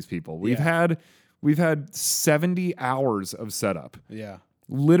happens to all these people. We've had 70 hours of setup. Yeah.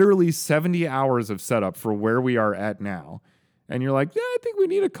 Literally 70 hours of setup for where we are at now. And you're like, yeah, I think we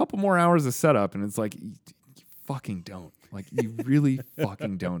need a couple more hours of setup. And it's like, you fucking don't. Like, you really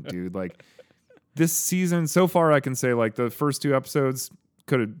fucking don't, dude. Like, this season, so far, I can say, like, the first 2 episodes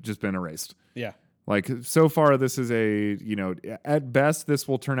could have just been erased. Yeah. Like, so far, this is at best, this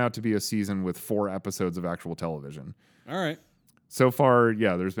will turn out to be a season with 4 episodes of actual television. All right. So far,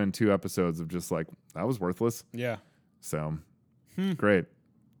 yeah, there's been 2 episodes of just like, that was worthless. Yeah. So, great.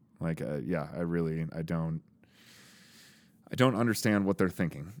 Like, I don't understand what they're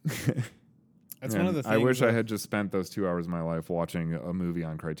thinking. That's one of the things. I wish I had just spent those 2 hours of my life watching a movie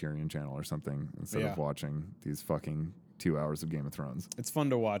on Criterion Channel or something instead of watching these fucking 2 hours of Game of Thrones. It's fun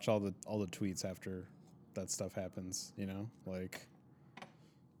to watch all the tweets after that stuff happens, like.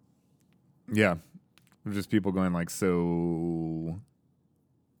 Yeah. Just people going like, so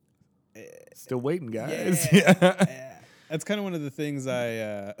still waiting, guys. Yeah. That's kind of one of the things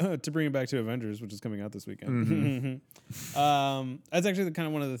I to bring it back to Avengers, which is coming out this weekend. That's actually kind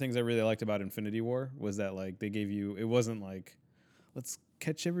of one of the things I really liked about Infinity War was that like they gave you. It wasn't like let's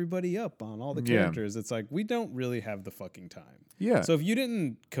catch everybody up on all the characters. It's like we don't really have the fucking time. Yeah. So if you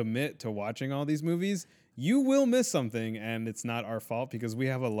didn't commit to watching all these movies, you will miss something, and it's not our fault because we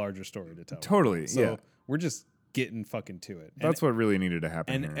have a larger story to tell. Totally. So we're just getting fucking to it. That's what really needed to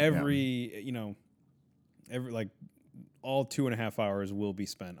happen. And every like all 2.5 hours will be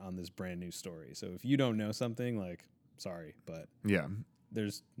spent on this brand new story. So if you don't know something, like, sorry, but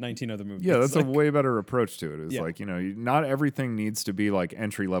there's 19 other movies. Yeah, that's a way better approach to it. It's Yeah. like, not everything needs to be like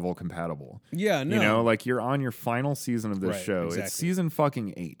entry level compatible. Yeah, no. Like you're on your final season of this Right, show. exactly. It's season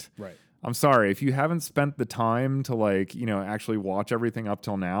fucking 8. Right. I'm sorry, if you haven't spent the time to like, actually watch everything up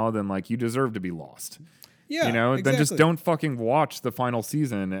till now, then like you deserve to be lost. Yeah, Then just exactly. don't fucking watch the final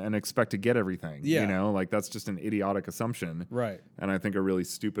season and expect to get everything. Yeah. Like that's just an idiotic assumption. Right. And I think a really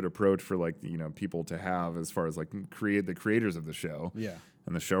stupid approach for like, people to have as far as like the creators of the show. Yeah.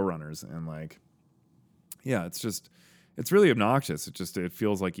 And the showrunners. And like, it's really obnoxious. It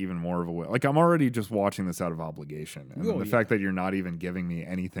feels like even more of a way. Like I'm already just watching this out of obligation. And the fact that you're not even giving me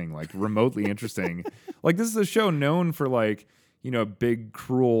anything like remotely interesting. Like this is a show known for like, big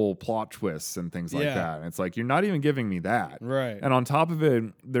cruel plot twists and things like that. And it's like, you're not even giving me that. Right. And on top of it,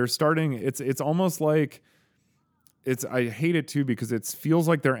 they're starting, it's almost like, I hate it too because it feels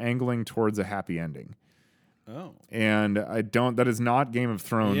like they're angling towards a happy ending. Oh. And that is not Game of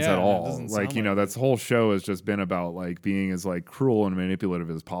Thrones at all. Like, that whole show has just been about like being as like cruel and manipulative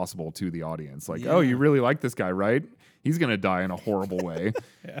as possible to the audience. Like, oh, you really like this guy, right? He's going to die in a horrible way.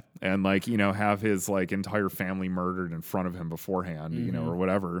 And like, have his like entire family murdered in front of him beforehand, or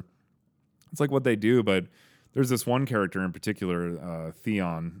whatever. It's like what they do. But there's this one character in particular,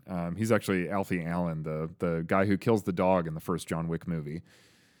 Theon. He's actually Alfie Allen, the guy who kills the dog in the first John Wick movie.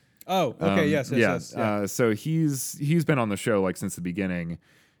 Oh, okay. Yes. So he's been on the show like since the beginning,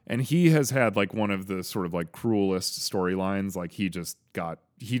 and he has had like one of the sort of like cruelest storylines. Like he just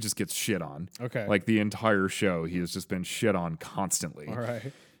gets shit on. Okay. Like the entire show, he has just been shit on constantly. All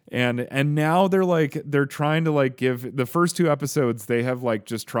right. And now they're trying to like give the first 2 episodes, they have like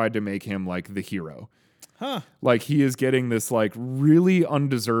just tried to make him like the hero. Huh. Like he is getting this like really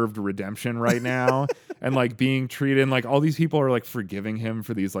undeserved redemption right now and like being treated and like all these people are like forgiving him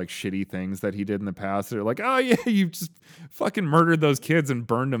for these like shitty things that he did in the past. They're like, oh yeah, you just fucking murdered those kids and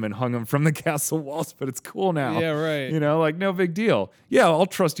burned them and hung them from the castle walls, but it's cool now. Yeah, right. Like no big deal. Yeah, I'll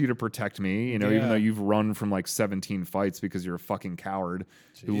trust you to protect me, even though you've run from like 17 fights because you're a fucking coward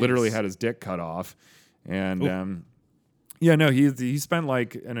who literally had his dick cut off. And he spent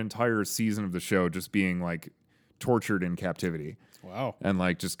like an entire season of the show just being like tortured in captivity. Wow. And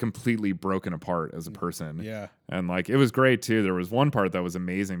like just completely broken apart as a person. Yeah. And like it was great too. There was one part that was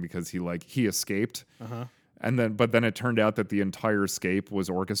amazing because he escaped. Uh-huh. But then it turned out that the entire escape was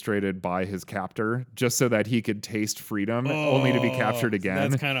orchestrated by his captor just so that he could taste freedom only to be captured again.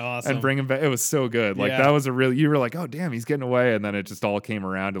 That's kind of awesome. And bring him back. It was so good. Like that was you were like, oh damn, he's getting away. And then it just all came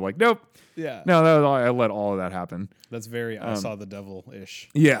around to like, nope. Yeah. No, I let all of that happen. That's very I saw the devil-ish.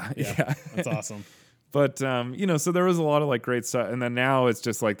 Yeah. That's awesome. But, so there was a lot of like great stuff. And then now it's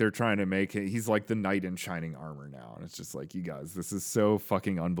just like they're trying to make it. He's like the knight in shining armor now. And it's just like, you guys, this is so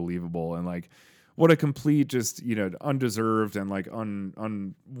fucking unbelievable. And like, what a complete just, undeserved and like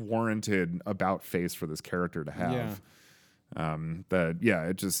unwarranted about face for this character to have.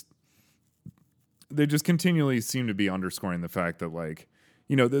 They just continually seem to be underscoring the fact that like,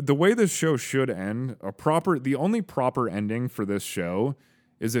 the way this show should end, the only proper ending for this show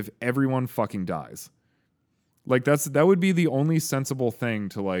is if everyone fucking dies. Like that would be the only sensible thing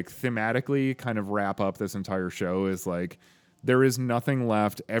to like thematically kind of wrap up this entire show is like there is nothing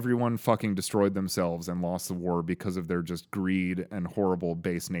left. Everyone fucking destroyed themselves and lost the war because of their just greed and horrible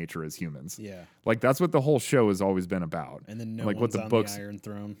base nature as humans. Yeah. Like that's what the whole show has always been about. And then like one's on the Iron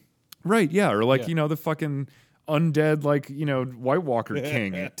Throne. Right, yeah. Or like, the fucking undead like White Walker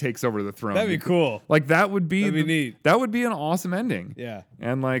king takes over the throne. That'd be cool. Like that'd be neat. That would be an awesome ending. Yeah.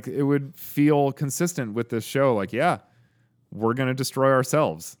 And like it would feel consistent with this show. Like, yeah, we're gonna destroy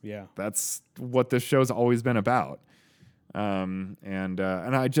ourselves. Yeah. That's what this show's always been about. And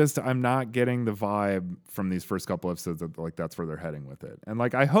I'm not getting the vibe from these first couple episodes that like that's where they're heading with it. And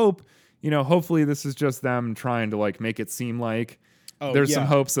like I hope, hopefully this is just them trying to like make it seem like there's some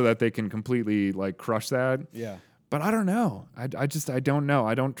hope so that they can completely like crush that. Yeah. But I don't know. I don't know.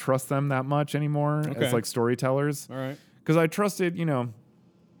 I don't trust them that much anymore as like storytellers. All right. Because I trusted,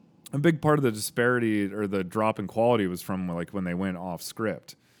 a big part of the disparity or the drop in quality was from like when they went off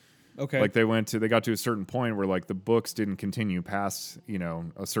script. Okay. Like they got to a certain point where like the books didn't continue past,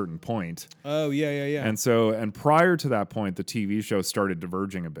 a certain point. Oh, yeah. And prior to that point, the TV show started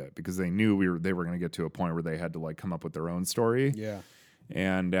diverging a bit because they knew they were going to get to a point where they had to like come up with their own story. Yeah.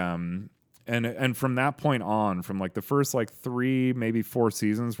 And from that point on, from like the first like 3, maybe 4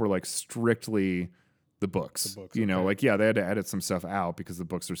 seasons were like strictly the books. Okay. Like, yeah, they had to edit some stuff out because the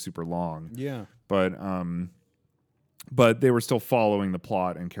books are super long. Yeah. But they were still following the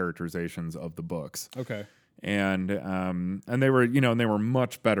plot and characterizations of the books. Okay. And they were, and they were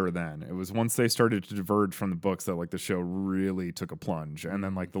much better then. It was once they started to diverge from the books that like the show really took a plunge. And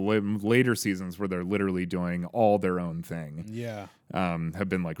then like the later seasons where they're literally doing all their own thing. Yeah. Have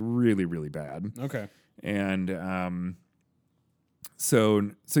been like really, really bad. Okay. And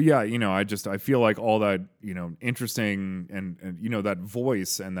so yeah, I feel like all that, interesting and that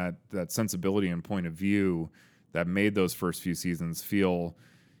voice and that sensibility and point of view that made those first few seasons feel,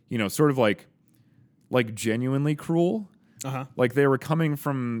 sort of like genuinely cruel. Uh-huh. Like they were coming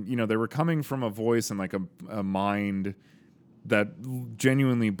from a voice and like a mind that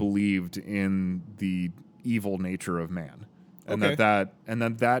genuinely believed in the evil nature of man. And okay.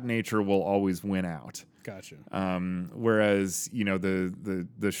 that nature will always win out. Gotcha. Whereas, the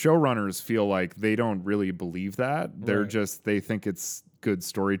showrunners feel like they don't really believe that. They're they think it's good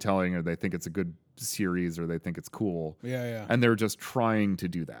storytelling, or they think it's a good series, or they think it's cool. Yeah. And they're just trying to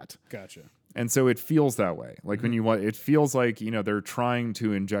do that. Gotcha. And so it feels that way. Like when it feels like, they're trying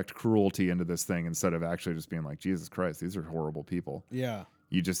to inject cruelty into this thing instead of actually just being like, Jesus Christ, these are horrible people. Yeah.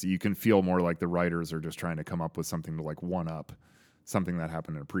 You can feel more like the writers are just trying to come up with something to like one up something that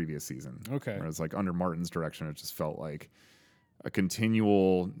happened in a previous season. Okay. Whereas like under Martin's direction, it just felt like a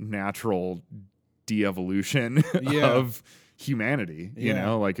continual natural de-evolution of humanity,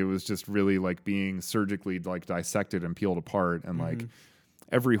 like it was just really like being surgically like dissected and peeled apart. And like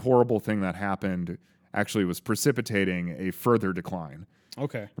every horrible thing that happened actually was precipitating a further decline.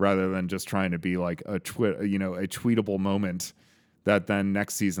 Okay. Rather than just trying to be like a tweetable moment that then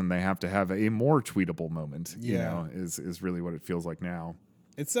next season they have to have a more tweetable moment, is really what it feels like now.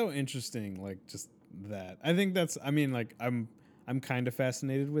 It's so interesting, like just that. I think that's, I mean, like I'm kind of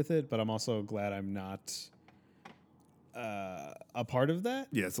fascinated with it, but I'm also glad I'm not a part of that.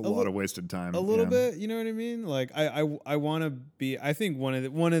 Yeah, it's a lot of wasted time. A little bit, you know what I mean? Like I want to be, I think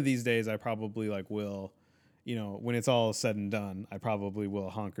one of these days I probably like will, when it's all said and done, I probably will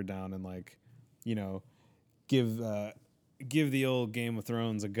hunker down and like, give the old Game of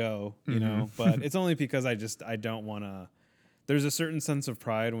Thrones a go, but it's only because I don't want to. There's a certain sense of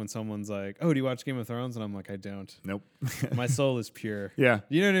pride when someone's like, "Oh, do you watch Game of Thrones?" And I'm like, "I don't." Nope. My soul is pure. Yeah.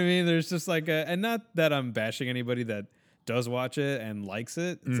 You know what I mean? There's just like and not that I'm bashing anybody that does watch it and likes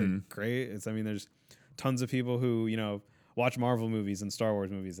it. It's like great. There's tons of people who, watch Marvel movies and Star Wars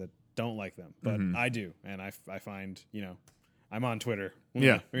movies that don't like them, but I do. And I find, I'm on Twitter.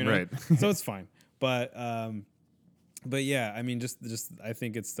 Yeah. Right. So it's fine. But yeah, I mean, just I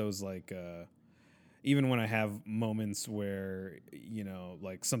think it's those like, even when I have moments where,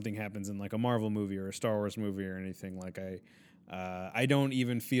 like something happens in like a Marvel movie or a Star Wars movie or anything, like I don't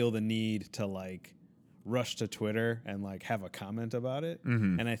even feel the need to like rush to Twitter and like have a comment about it.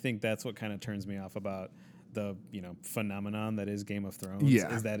 And I think that's what kind of turns me off about the, phenomenon that is Game of Thrones,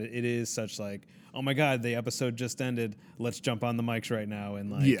 is that it is such like, oh my God, the episode just ended. Let's jump on the mics right now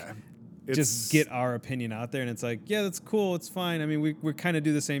and like, just get our opinion out there. And it's like, yeah, that's cool. It's fine. I mean, we kind of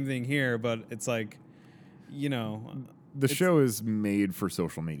do the same thing here, but it's like, the show is made for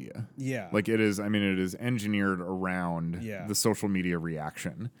social media. Yeah. Like it is engineered around the social media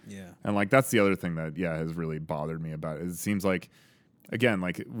reaction. Yeah. And like, that's the other thing that, has really bothered me about it. It seems like, again,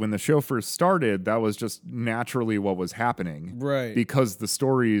 like when the show first started, that was just naturally what was happening. Right. Because the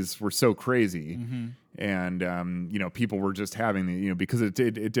stories were so crazy. And, people were just having because it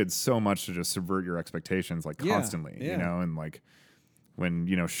did so much to just subvert your expectations, like constantly, and like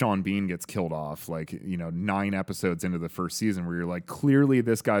when, Sean Bean gets killed off, like, 9 episodes into the first season where you're like, clearly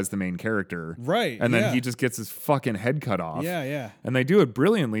this guy's the main character. Right. And then he just gets his fucking head cut off. Yeah. And they do it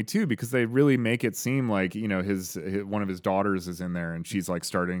brilliantly too, because they really make it seem like, his one of his daughters is in there and she's like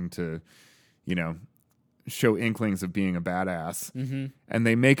starting to, show inklings of being a badass. And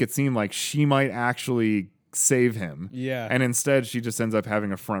they make it seem like she might actually save him. Yeah. And instead she just ends up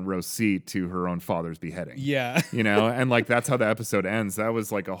having a front row seat to her own father's beheading. Yeah. And like that's how the episode ends. That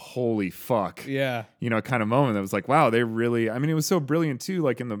was like a holy fuck. Yeah. Kind of moment that was like, wow, they really, it was so brilliant too,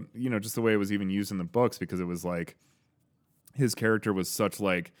 like in the, just the way it was even used in the books, because it was like his character was such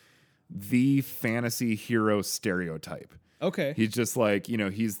like the fantasy hero stereotype. Okay. He's just like,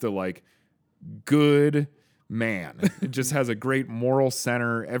 he's the like good man. It just has a great moral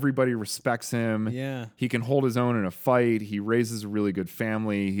center. Everybody respects him. Yeah. He can hold his own in a fight. He raises a really good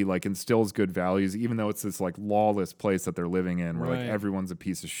family. He like instills good values, even though it's this like lawless place that they're living in where like everyone's a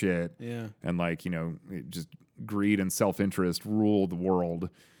piece of shit. Yeah. And like, you know, just greed and self-interest rule the world.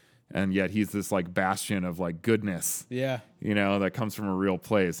 And yet he's this like bastion of like goodness. Yeah. You know, that comes from a real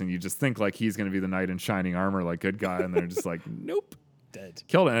place. And you just think like he's going to be the knight in shining armor, like good guy. And they're just like, nope. Dead.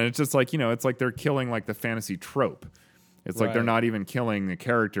 Killed it. And it's just like, you know, it's like they're killing like the fantasy trope. It's like they're not even killing the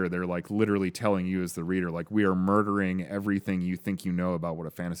character. They're like literally telling you as the reader, like, we are murdering everything you think you know about what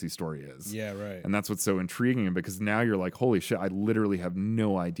a fantasy story is. Yeah, right. And that's what's so intriguing, because now you're like, holy shit, I literally have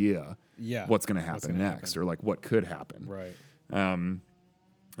no idea what's going to happen next or like what could happen. Right. And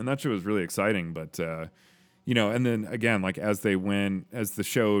that shit was really exciting. But, you know, and then again, like as the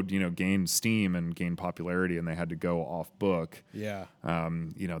show, you know, gained steam and gained popularity and they had to go off book. Yeah.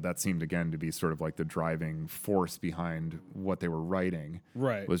 You know, that seemed again to be sort of like the driving force behind what they were writing.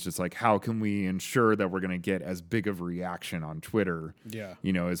 Right. Was just like, how can we ensure that we're going to get as big of a reaction on Twitter,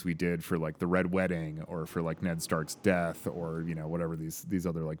 you know, as we did for like the Red Wedding or for like Ned Stark's death or, you know, whatever these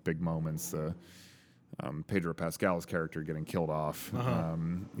other like big moments, Pedro Pascal's character getting killed off,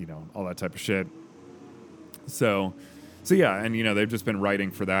 you know, all that type of shit. So yeah, and you know they've just been writing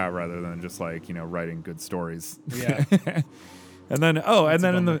for that rather than just like, you know, writing good stories. Yeah. And then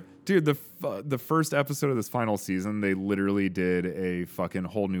in the first episode of this final season, they literally did a fucking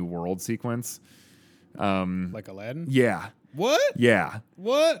whole new world sequence. Like Aladdin? Yeah. What? Yeah.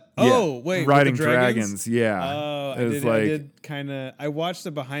 What? Yeah. Oh, wait. Riding with the dragons? Yeah. Oh, I did kind of. I watched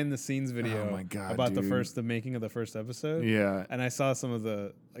the behind the scenes video about the making of the first episode. Yeah. And I saw some of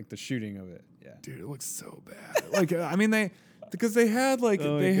the shooting of it. Yeah. Dude, it looks so bad. Like, I mean, because they had like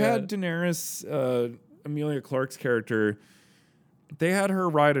had Daenerys, Emilia Clarke's character. They had her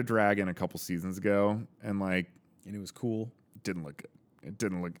ride a dragon a couple seasons ago, and it was cool. Didn't look good. It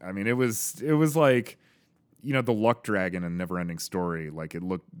didn't look. I mean, it was like, you know, the Luck Dragon in Neverending Story. Like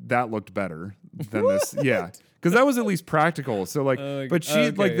that looked better than this. Yeah, because that was at least practical. So like, but she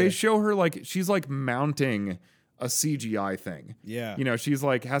they show her like she's like mounting a CGI thing. Yeah, you know, she's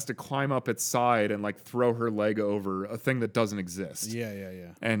like has to climb up its side and like throw her leg over a thing that doesn't exist. Yeah.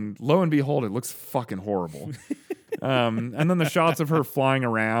 And lo and behold, it looks fucking horrible. And then the shots of her flying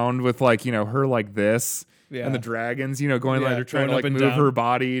around with like, you know, her like this. Yeah. And the dragons, you know, going like they're trying to like move her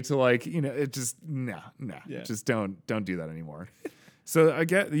body to like, you know, it just just don't do that anymore. So I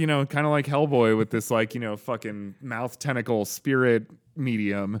get, you know, kind of like Hellboy with this like, you know, fucking mouth tentacle spirit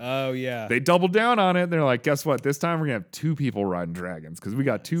medium. Oh yeah. They doubled down on it. They're like, guess what? This time we're gonna have 2 people riding dragons because we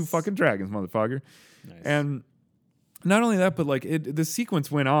got 2 fucking dragons, motherfucker. Nice. And not only that, but like the sequence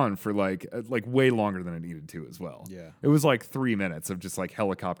went on for like way longer than it needed to as well. Yeah, it was like 3 minutes of just like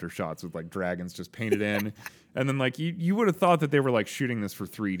helicopter shots with like dragons just painted in, and then like you would have thought that they were like shooting this for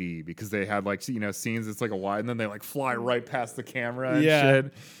 3D because they had like, you know, scenes it's like a wide and then they like fly right past the camera and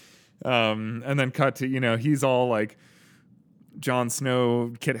shit. And then cut to, you know, he's all like Jon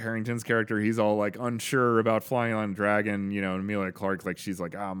Snow, Kit Harington's character. He's all like unsure about flying on a dragon. You know, and Emilia Clarke, like she's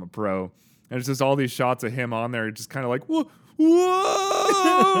like, I'm a pro. And it's just all these shots of him on there, just kind of like,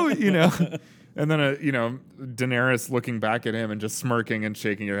 whoa, you know. And then, you know, Daenerys looking back at him and just smirking and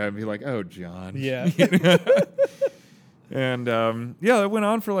shaking her head and be like, oh, John. Yeah. And, it went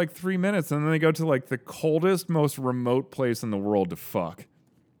on for like 3 minutes. And then they go to like the coldest, most remote place in the world to fuck.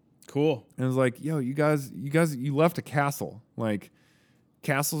 Cool. And it was like, yo, you guys, you left a castle. Like,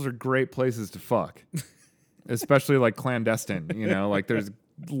 castles are great places to fuck. Especially like clandestine, you know, like there's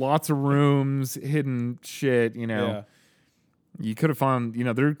lots of rooms, hidden shit, you know. Yeah. You could have found, you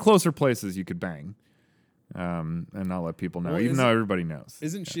know, there are closer places you could bang, and not let people know, even though everybody knows.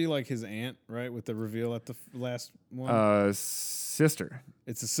 Isn't she like his aunt, right? With the reveal at the last one? Sister.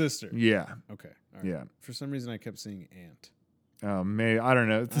 It's a sister. Yeah. Okay. All right. Yeah. For some reason, I kept seeing aunt. Maybe I don't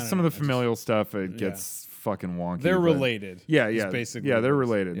know. Some of the familial stuff gets fucking wonky. They're related. Yeah. Basically. Yeah, they're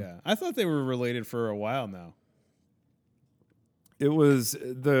related. Yeah. I thought they were related for a while now. It was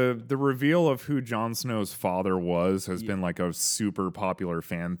the reveal of who Jon Snow's father has been like a super popular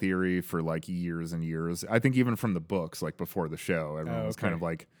fan theory for like years and years. I think even from the books, like before the show, everyone was kind of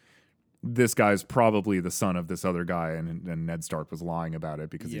like, this guy's probably the son of this other guy, and Ned Stark was lying about it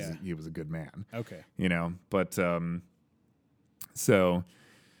because he was a good man. Okay. You know, but so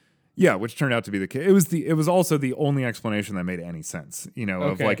yeah, which turned out to be the case. It was also the only explanation that made any sense, you know,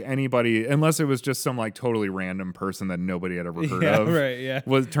 of like anybody, unless it was just some like totally random person that nobody had ever heard of. Right, yeah.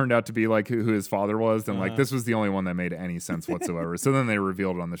 Was turned out to be like who his father was, then like this was the only one that made any sense whatsoever. So then they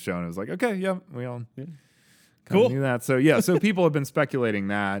revealed it on the show, and it was like, okay, yeah, we all Cool. Knew that. So yeah, so people have been speculating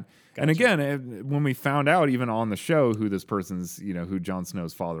that. Gotcha. And again, when we found out even on the show who this person's, who Jon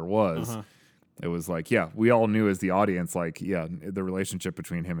Snow's father was, it was like, yeah, we all knew as the audience, like, yeah, the relationship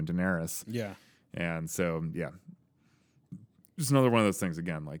between him and Daenerys. Yeah. And so, yeah, just another one of those things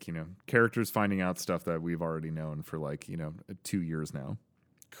again, like, characters finding out stuff that we've already known for like, 2 years now.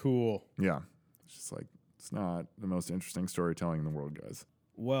 Cool. Yeah. It's just like, it's not the most interesting storytelling in the world, guys.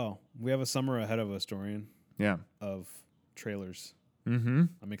 Well, we have a summer ahead of us, Dorian. Yeah. Of trailers. Mm-hmm.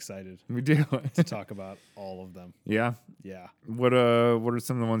 I'm excited. We do. to talk about all of them. Yeah. Yeah. What are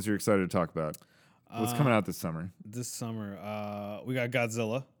some of the ones you're excited to talk about? What's coming out this summer? This summer, we got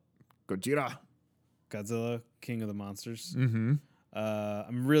Godzilla. Godzilla, King of the Monsters. Mm-hmm.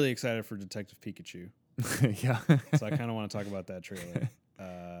 I'm really excited for Detective Pikachu. Yeah. So I kind of want to talk about that trailer.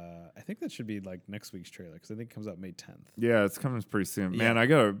 I think that should be like next week's trailer because I think it comes out May 10th. Yeah, it's coming pretty soon. Yeah. Man, I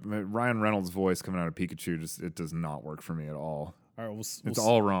got Ryan Reynolds' voice coming out of Pikachu. It does not work for me at all. All right, It's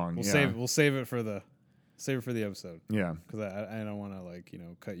all wrong. We'll yeah. save it for the episode. Yeah, because I don't want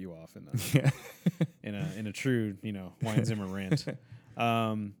to cut you off yeah. in a true Wine Zimmer rant.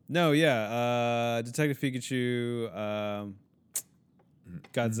 Detective Pikachu,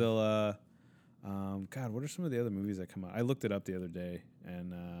 Godzilla. God, what are some of the other movies that come out? I looked it up the other day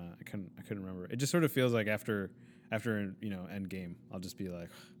and I couldn't remember. It just sort of feels like after Endgame, I'll just be like,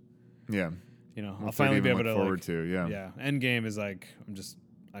 yeah, I'll finally be able to forward to. Yeah, Endgame is like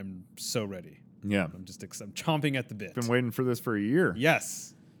I'm so ready. Yeah, I'm chomping at the bit. Been waiting for this for a year.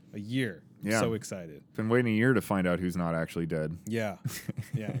 Yes, a year. Yeah, so excited. Been waiting a year to find out who's not actually dead. Yeah,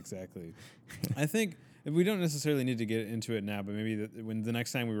 yeah, exactly. I think we don't necessarily need to get into it now, but maybe when the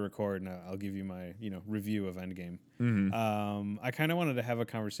next time we record, I'll give you my review of Endgame. Mm-hmm. I kind of wanted to have a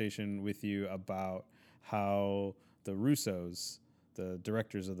conversation with you about how the Russos, the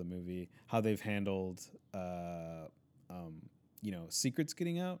directors of the movie, how they've handled secrets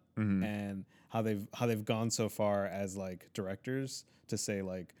getting out, and how they've gone so far as like directors to say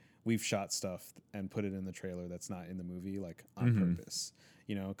like we've shot stuff and put it in the trailer that's not in the movie like on purpose.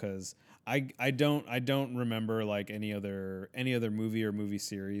 Because I don't remember like any other movie or movie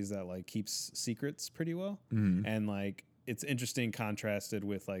series that like keeps secrets pretty well. And like it's interesting contrasted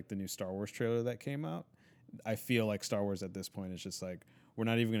with like the new Star Wars trailer that came out. I feel like Star Wars at this point is just like we're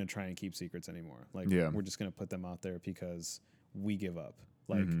not even going to try and keep secrets anymore. Like we're just going to put them out there because we give up.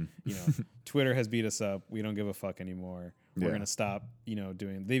 Like Twitter has beat us up. We don't give a fuck anymore. We're going to stop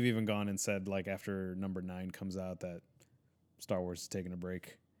doing. They've even gone and said like after number 9 comes out that Star Wars is taking a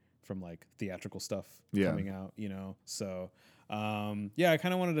break from like theatrical stuff coming out, So, I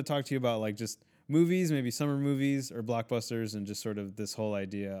kind of wanted to talk to you about like just movies, maybe summer movies or blockbusters, and just sort of this whole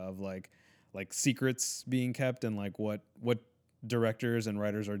idea of like secrets being kept and like what directors and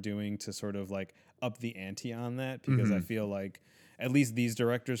writers are doing to sort of like up the ante on that, because I feel like at least these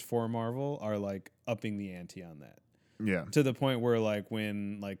directors for Marvel are like upping the ante on that. Yeah. To the point where like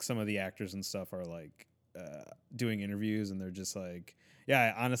when like some of the actors and stuff are like doing interviews and they're just like,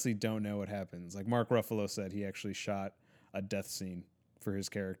 yeah, I honestly don't know what happens. Like Mark Ruffalo said he actually shot a death scene for his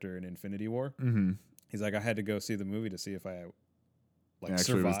character in Infinity War. He's like, I had to go see the movie to see if I like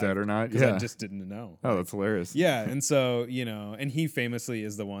actually was dead or not. Yeah, I just didn't know. Oh, that's hilarious. Yeah, and so and he famously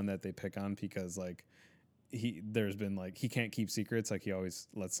is the one that they pick on because like there's been like he can't keep secrets. Like he always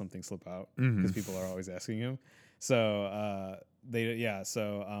lets something slip out because people are always asking him. So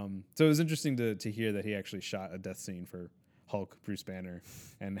so it was interesting to hear that he actually shot a death scene for Hulk, Bruce Banner,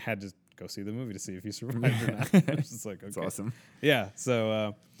 and had to go see the movie to see if he survived or not. It's just like, okay. That's awesome. Yeah.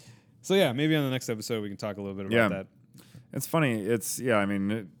 So maybe on the next episode we can talk a little bit about that. It's funny.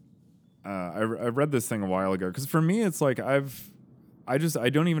 I read this thing a while ago because for me it's like I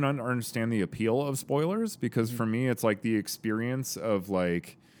don't even understand the appeal of spoilers because for me it's like the experience of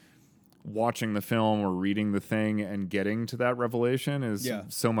like watching the film or reading the thing and getting to that revelation is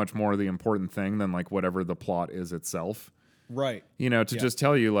so much more the important thing than like whatever the plot is itself. Right. Just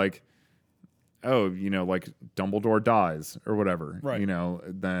tell you like, oh, like Dumbledore dies or whatever, right.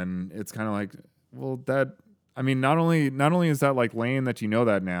 Then it's kind of like, well, not only is that like lame that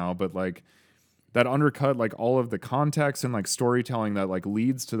that now, but like that undercut like all of the context and like storytelling that like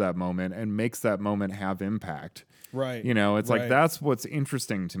leads to that moment and makes that moment have impact. Right. It's like that's what's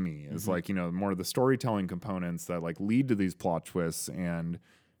interesting to me is like, more of the storytelling components that like lead to these plot twists and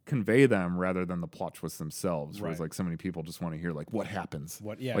convey them rather than the plot twists themselves. Whereas like so many people just want to hear like what happens.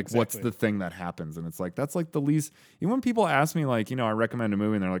 What's the thing that happens? And it's like that's like the least. Even when people ask me like, I recommend a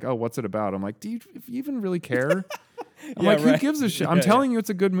movie and they're like, oh, what's it about? I'm like, do you even really care? I'm like, who gives a shit? I'm telling you, it's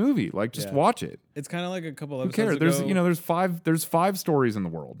a good movie. Like, just watch it. It's kind of like a couple episodes Who cares? ago. There's five stories in the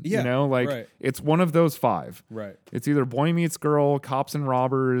world. Yeah, like it's one of those five. Right. It's either Boy Meets Girl, Cops and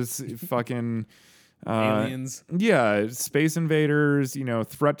Robbers, fucking aliens. Yeah, space invaders.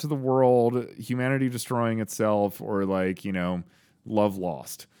 Threat to the world, humanity destroying itself, or like love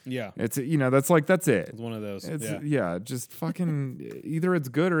lost. Yeah. It's that's it. It's one of those. Just fucking either it's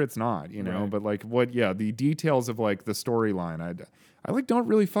good or it's not, Right. But like the details of like the storyline, I like don't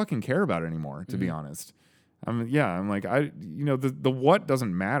really fucking care about it anymore, to be honest. I'm like the what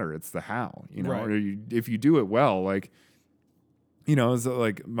doesn't matter, it's the how, Right. or if you do it well, like it's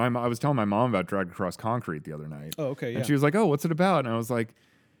like I was telling my mom about Dragged Across Concrete the other night. Oh, okay, yeah. And she was like, "Oh, what's it about?" And I was like,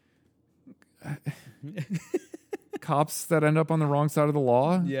 cops that end up on the wrong side of the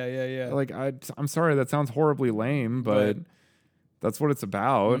law. Yeah. Like I'm sorry, that sounds horribly lame, but that's what it's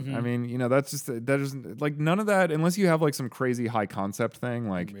about. Mm-hmm. I mean, that is like none of that, unless you have like some crazy high concept thing,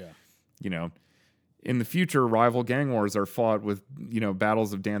 like in the future, rival gang wars are fought with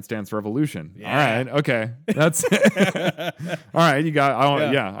battles of Dance Dance Revolution. Yeah. All right, okay, that's all right. You got,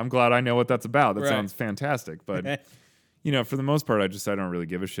 I'm glad I know what that's about. That sounds fantastic, but. For the most part, I don't really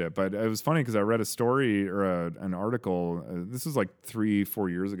give a shit. But it was funny because I read a story or an article. This was like 3-4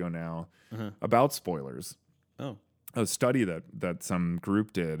 years ago now about spoilers. Oh, A study that some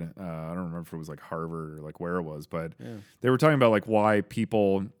group did. I don't remember if it was like Harvard or like where it was, but they were talking about like why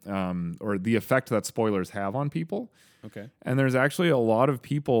people or the effect that spoilers have on people. okay. And there's actually a lot of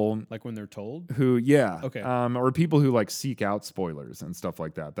people Like when they're told? who, Okay. or people who like seek out spoilers and stuff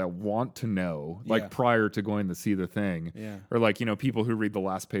like that want to know, like prior to going to see the thing, or like people who read the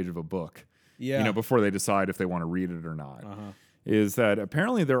last page of a book, before they decide if they want to read it or not. Is that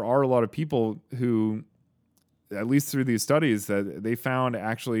apparently there are a lot of people who, at least through these studies, that they found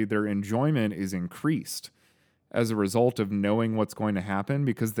actually their enjoyment is increased as a result of knowing what's going to happen,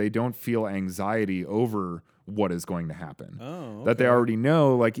 because they don't feel anxiety over what is going to happen. Oh, okay. That they already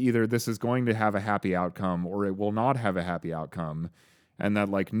know, like, either this is going to have a happy outcome or it will not have a happy outcome. And that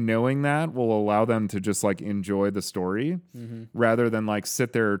like knowing that will allow them to just like enjoy the story rather than like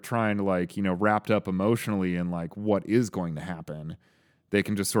sit there trying to like, wrapped up emotionally in like what is going to happen. They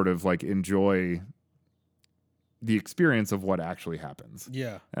can just sort of like enjoy the experience of what actually happens.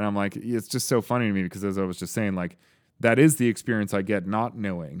 Yeah. And I'm like, it's just so funny to me because, as I was just saying, like, that is the experience I get not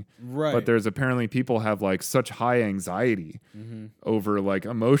knowing. Right. But there's apparently people have like such high anxiety over like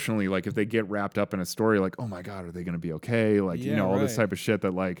emotionally, like if they get wrapped up in a story, like, oh my God, are they going to be okay? Like, all this type of shit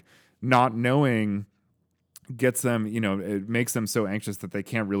that like not knowing gets them, it makes them so anxious that they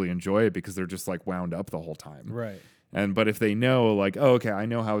can't really enjoy it because they're just like wound up the whole time. Right. But if they know, like, oh, okay, I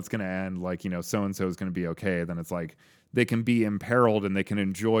know how it's going to end, like, so-and-so is going to be okay, then it's like they can be imperiled and they can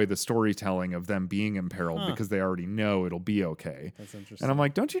enjoy the storytelling of them being imperiled because they already know it'll be okay. That's interesting. And I'm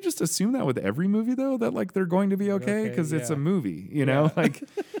like, don't you just assume that with every movie, though, that, like, they're going to be okay? Because it's a movie, you know? Like,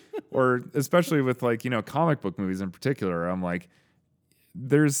 or especially with, like, comic book movies in particular, I'm like,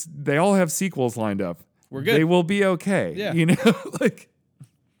 they all have sequels lined up. We're good. They will be okay. Yeah. Like,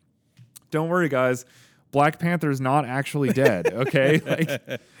 don't worry, guys. Black Panther's not actually dead, okay?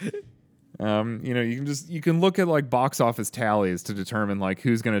 Like, you can look at like box office tallies to determine like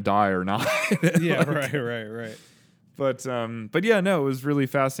who's gonna die or not. Yeah, right. But yeah, no, it was really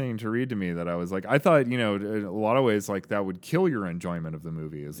fascinating to read to me that I was like, I thought, in a lot of ways, like that would kill your enjoyment of the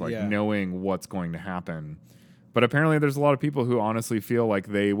movie is like knowing what's going to happen. But apparently there's a lot of people who honestly feel like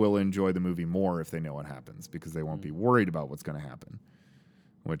they will enjoy the movie more if they know what happens because they won't be worried about what's going to happen.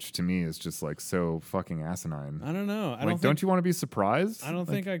 Which to me is just like so fucking asinine. I don't know. Don't you want to be surprised? I don't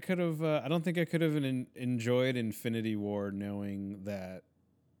think I could have. I don't think I could have enjoyed Infinity War knowing that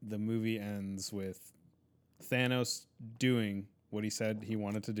the movie ends with Thanos doing what he said he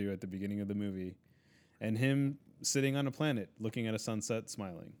wanted to do at the beginning of the movie, and him sitting on a planet looking at a sunset,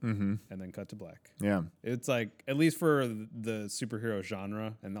 smiling, and then cut to black. Yeah, it's like, at least for the superhero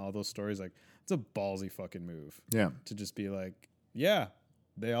genre and all those stories, like it's a ballsy fucking move. Yeah, to just be like, yeah.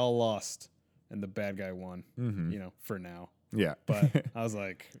 They all lost, and the bad guy won, for now. Yeah. But I was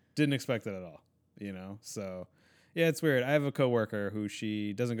like, didn't expect it at all, So, yeah, it's weird. I have a coworker who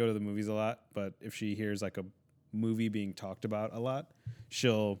she doesn't go to the movies a lot, but if she hears like a movie being talked about a lot,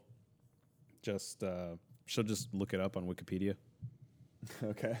 she'll just look it up on Wikipedia.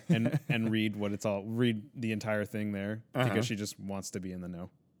 Okay. and read read the entire thing there because she just wants to be in the know.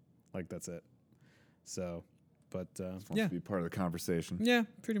 Like, that's it. So... But wants to be part of the conversation. Yeah,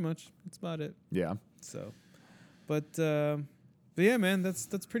 pretty much. That's about it. Yeah. So, but yeah, man,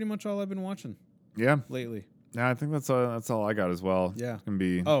 that's pretty much all I've been watching. Yeah. Lately. Yeah, I think that's all I got as well. Yeah. Can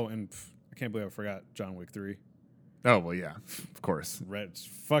be. Oh, and I can't believe I forgot John Wick 3. Oh, well, yeah, of course.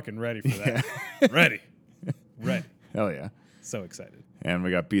 Fucking ready for that. Ready. Hell yeah. So excited. And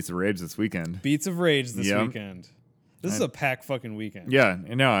we got Beats of Rage this weekend. Beats of Rage this weekend. This is a packed fucking weekend. Yeah,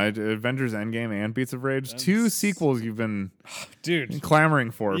 no, Avengers Endgame and Beats of Rage. Two sequels you've been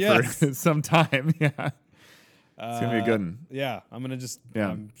clamoring for some time. Yeah. It's going to be a good one. Yeah,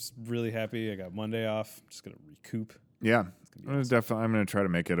 I'm just really happy. I got Monday off. I'm just going to recoup. Yeah. I'm going to try to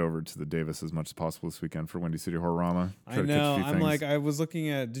make it over to the Davis as much as possible this weekend for Windy City Horrorama. I know. I was looking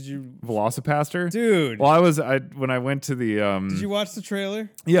at, did you... Velocipaster? Dude. Well, when I went to the... did you watch the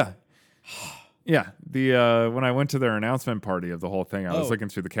trailer? Yeah. Yeah, when I went to their announcement party of the whole thing, I was looking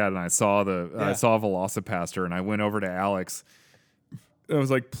through the cat and I saw Velocipaster, and I went over to Alex. I was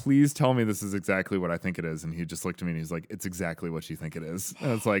like, "Please tell me this is exactly what I think it is." And he just looked at me and he's like, "It's exactly what you think it is."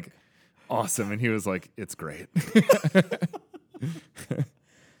 And I was like, "Awesome!" And he was like, "It's great."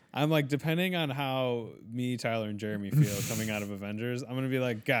 I'm like, depending on how me, Tyler, and Jeremy feel coming out of Avengers, I'm gonna be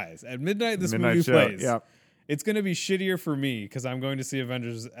like, guys, at midnight this movie plays. Yeah. It's going to be shittier for me because I'm going to see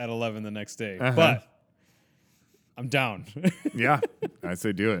Avengers at 11 the next day. But I'm down. Yeah, I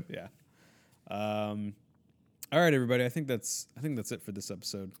say do it. Yeah. All right, everybody. I think that's it for this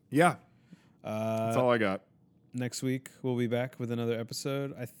episode. Yeah. That's all I got. Next week we'll be back with another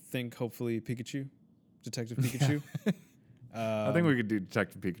episode. I think hopefully Detective Pikachu. I think we could do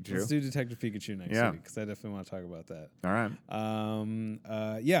Detective Pikachu. Let's do Detective Pikachu next week because I definitely want to talk about that. All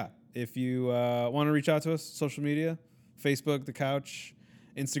right. Yeah. If you want to reach out to us, social media, Facebook, The Couch,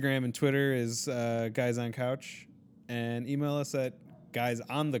 Instagram and Twitter is Guys on Couch, and email us at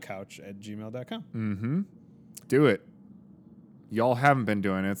guysonthecouch@gmail.com. Mm-hmm. Do it. Y'all haven't been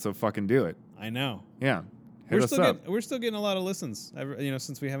doing it, so fucking do it. I know. Yeah. Hit us up. We're still getting a lot of listens,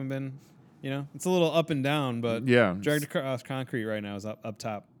 since we haven't been, it's a little up and down, but Dragged Across Concrete right now is up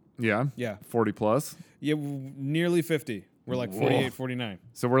top. Yeah? Yeah. 40 plus? Yeah, nearly 50. We're like 48, 49.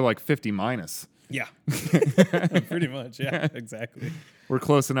 So we're like 50 minus. Yeah. Pretty much. Yeah, exactly. We're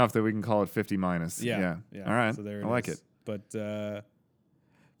close enough that we can call it 50 minus. Yeah. All right. So there I like it. But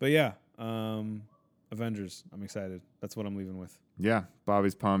yeah, Avengers. I'm excited. That's what I'm leaving with. Yeah.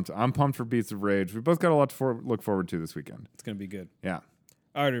 Bobby's pumped. I'm pumped for Beats of Rage. We both got a lot to look forward to this weekend. It's going to be good. Yeah.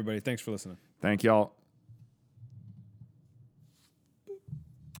 All right, everybody. Thanks for listening. Thank y'all.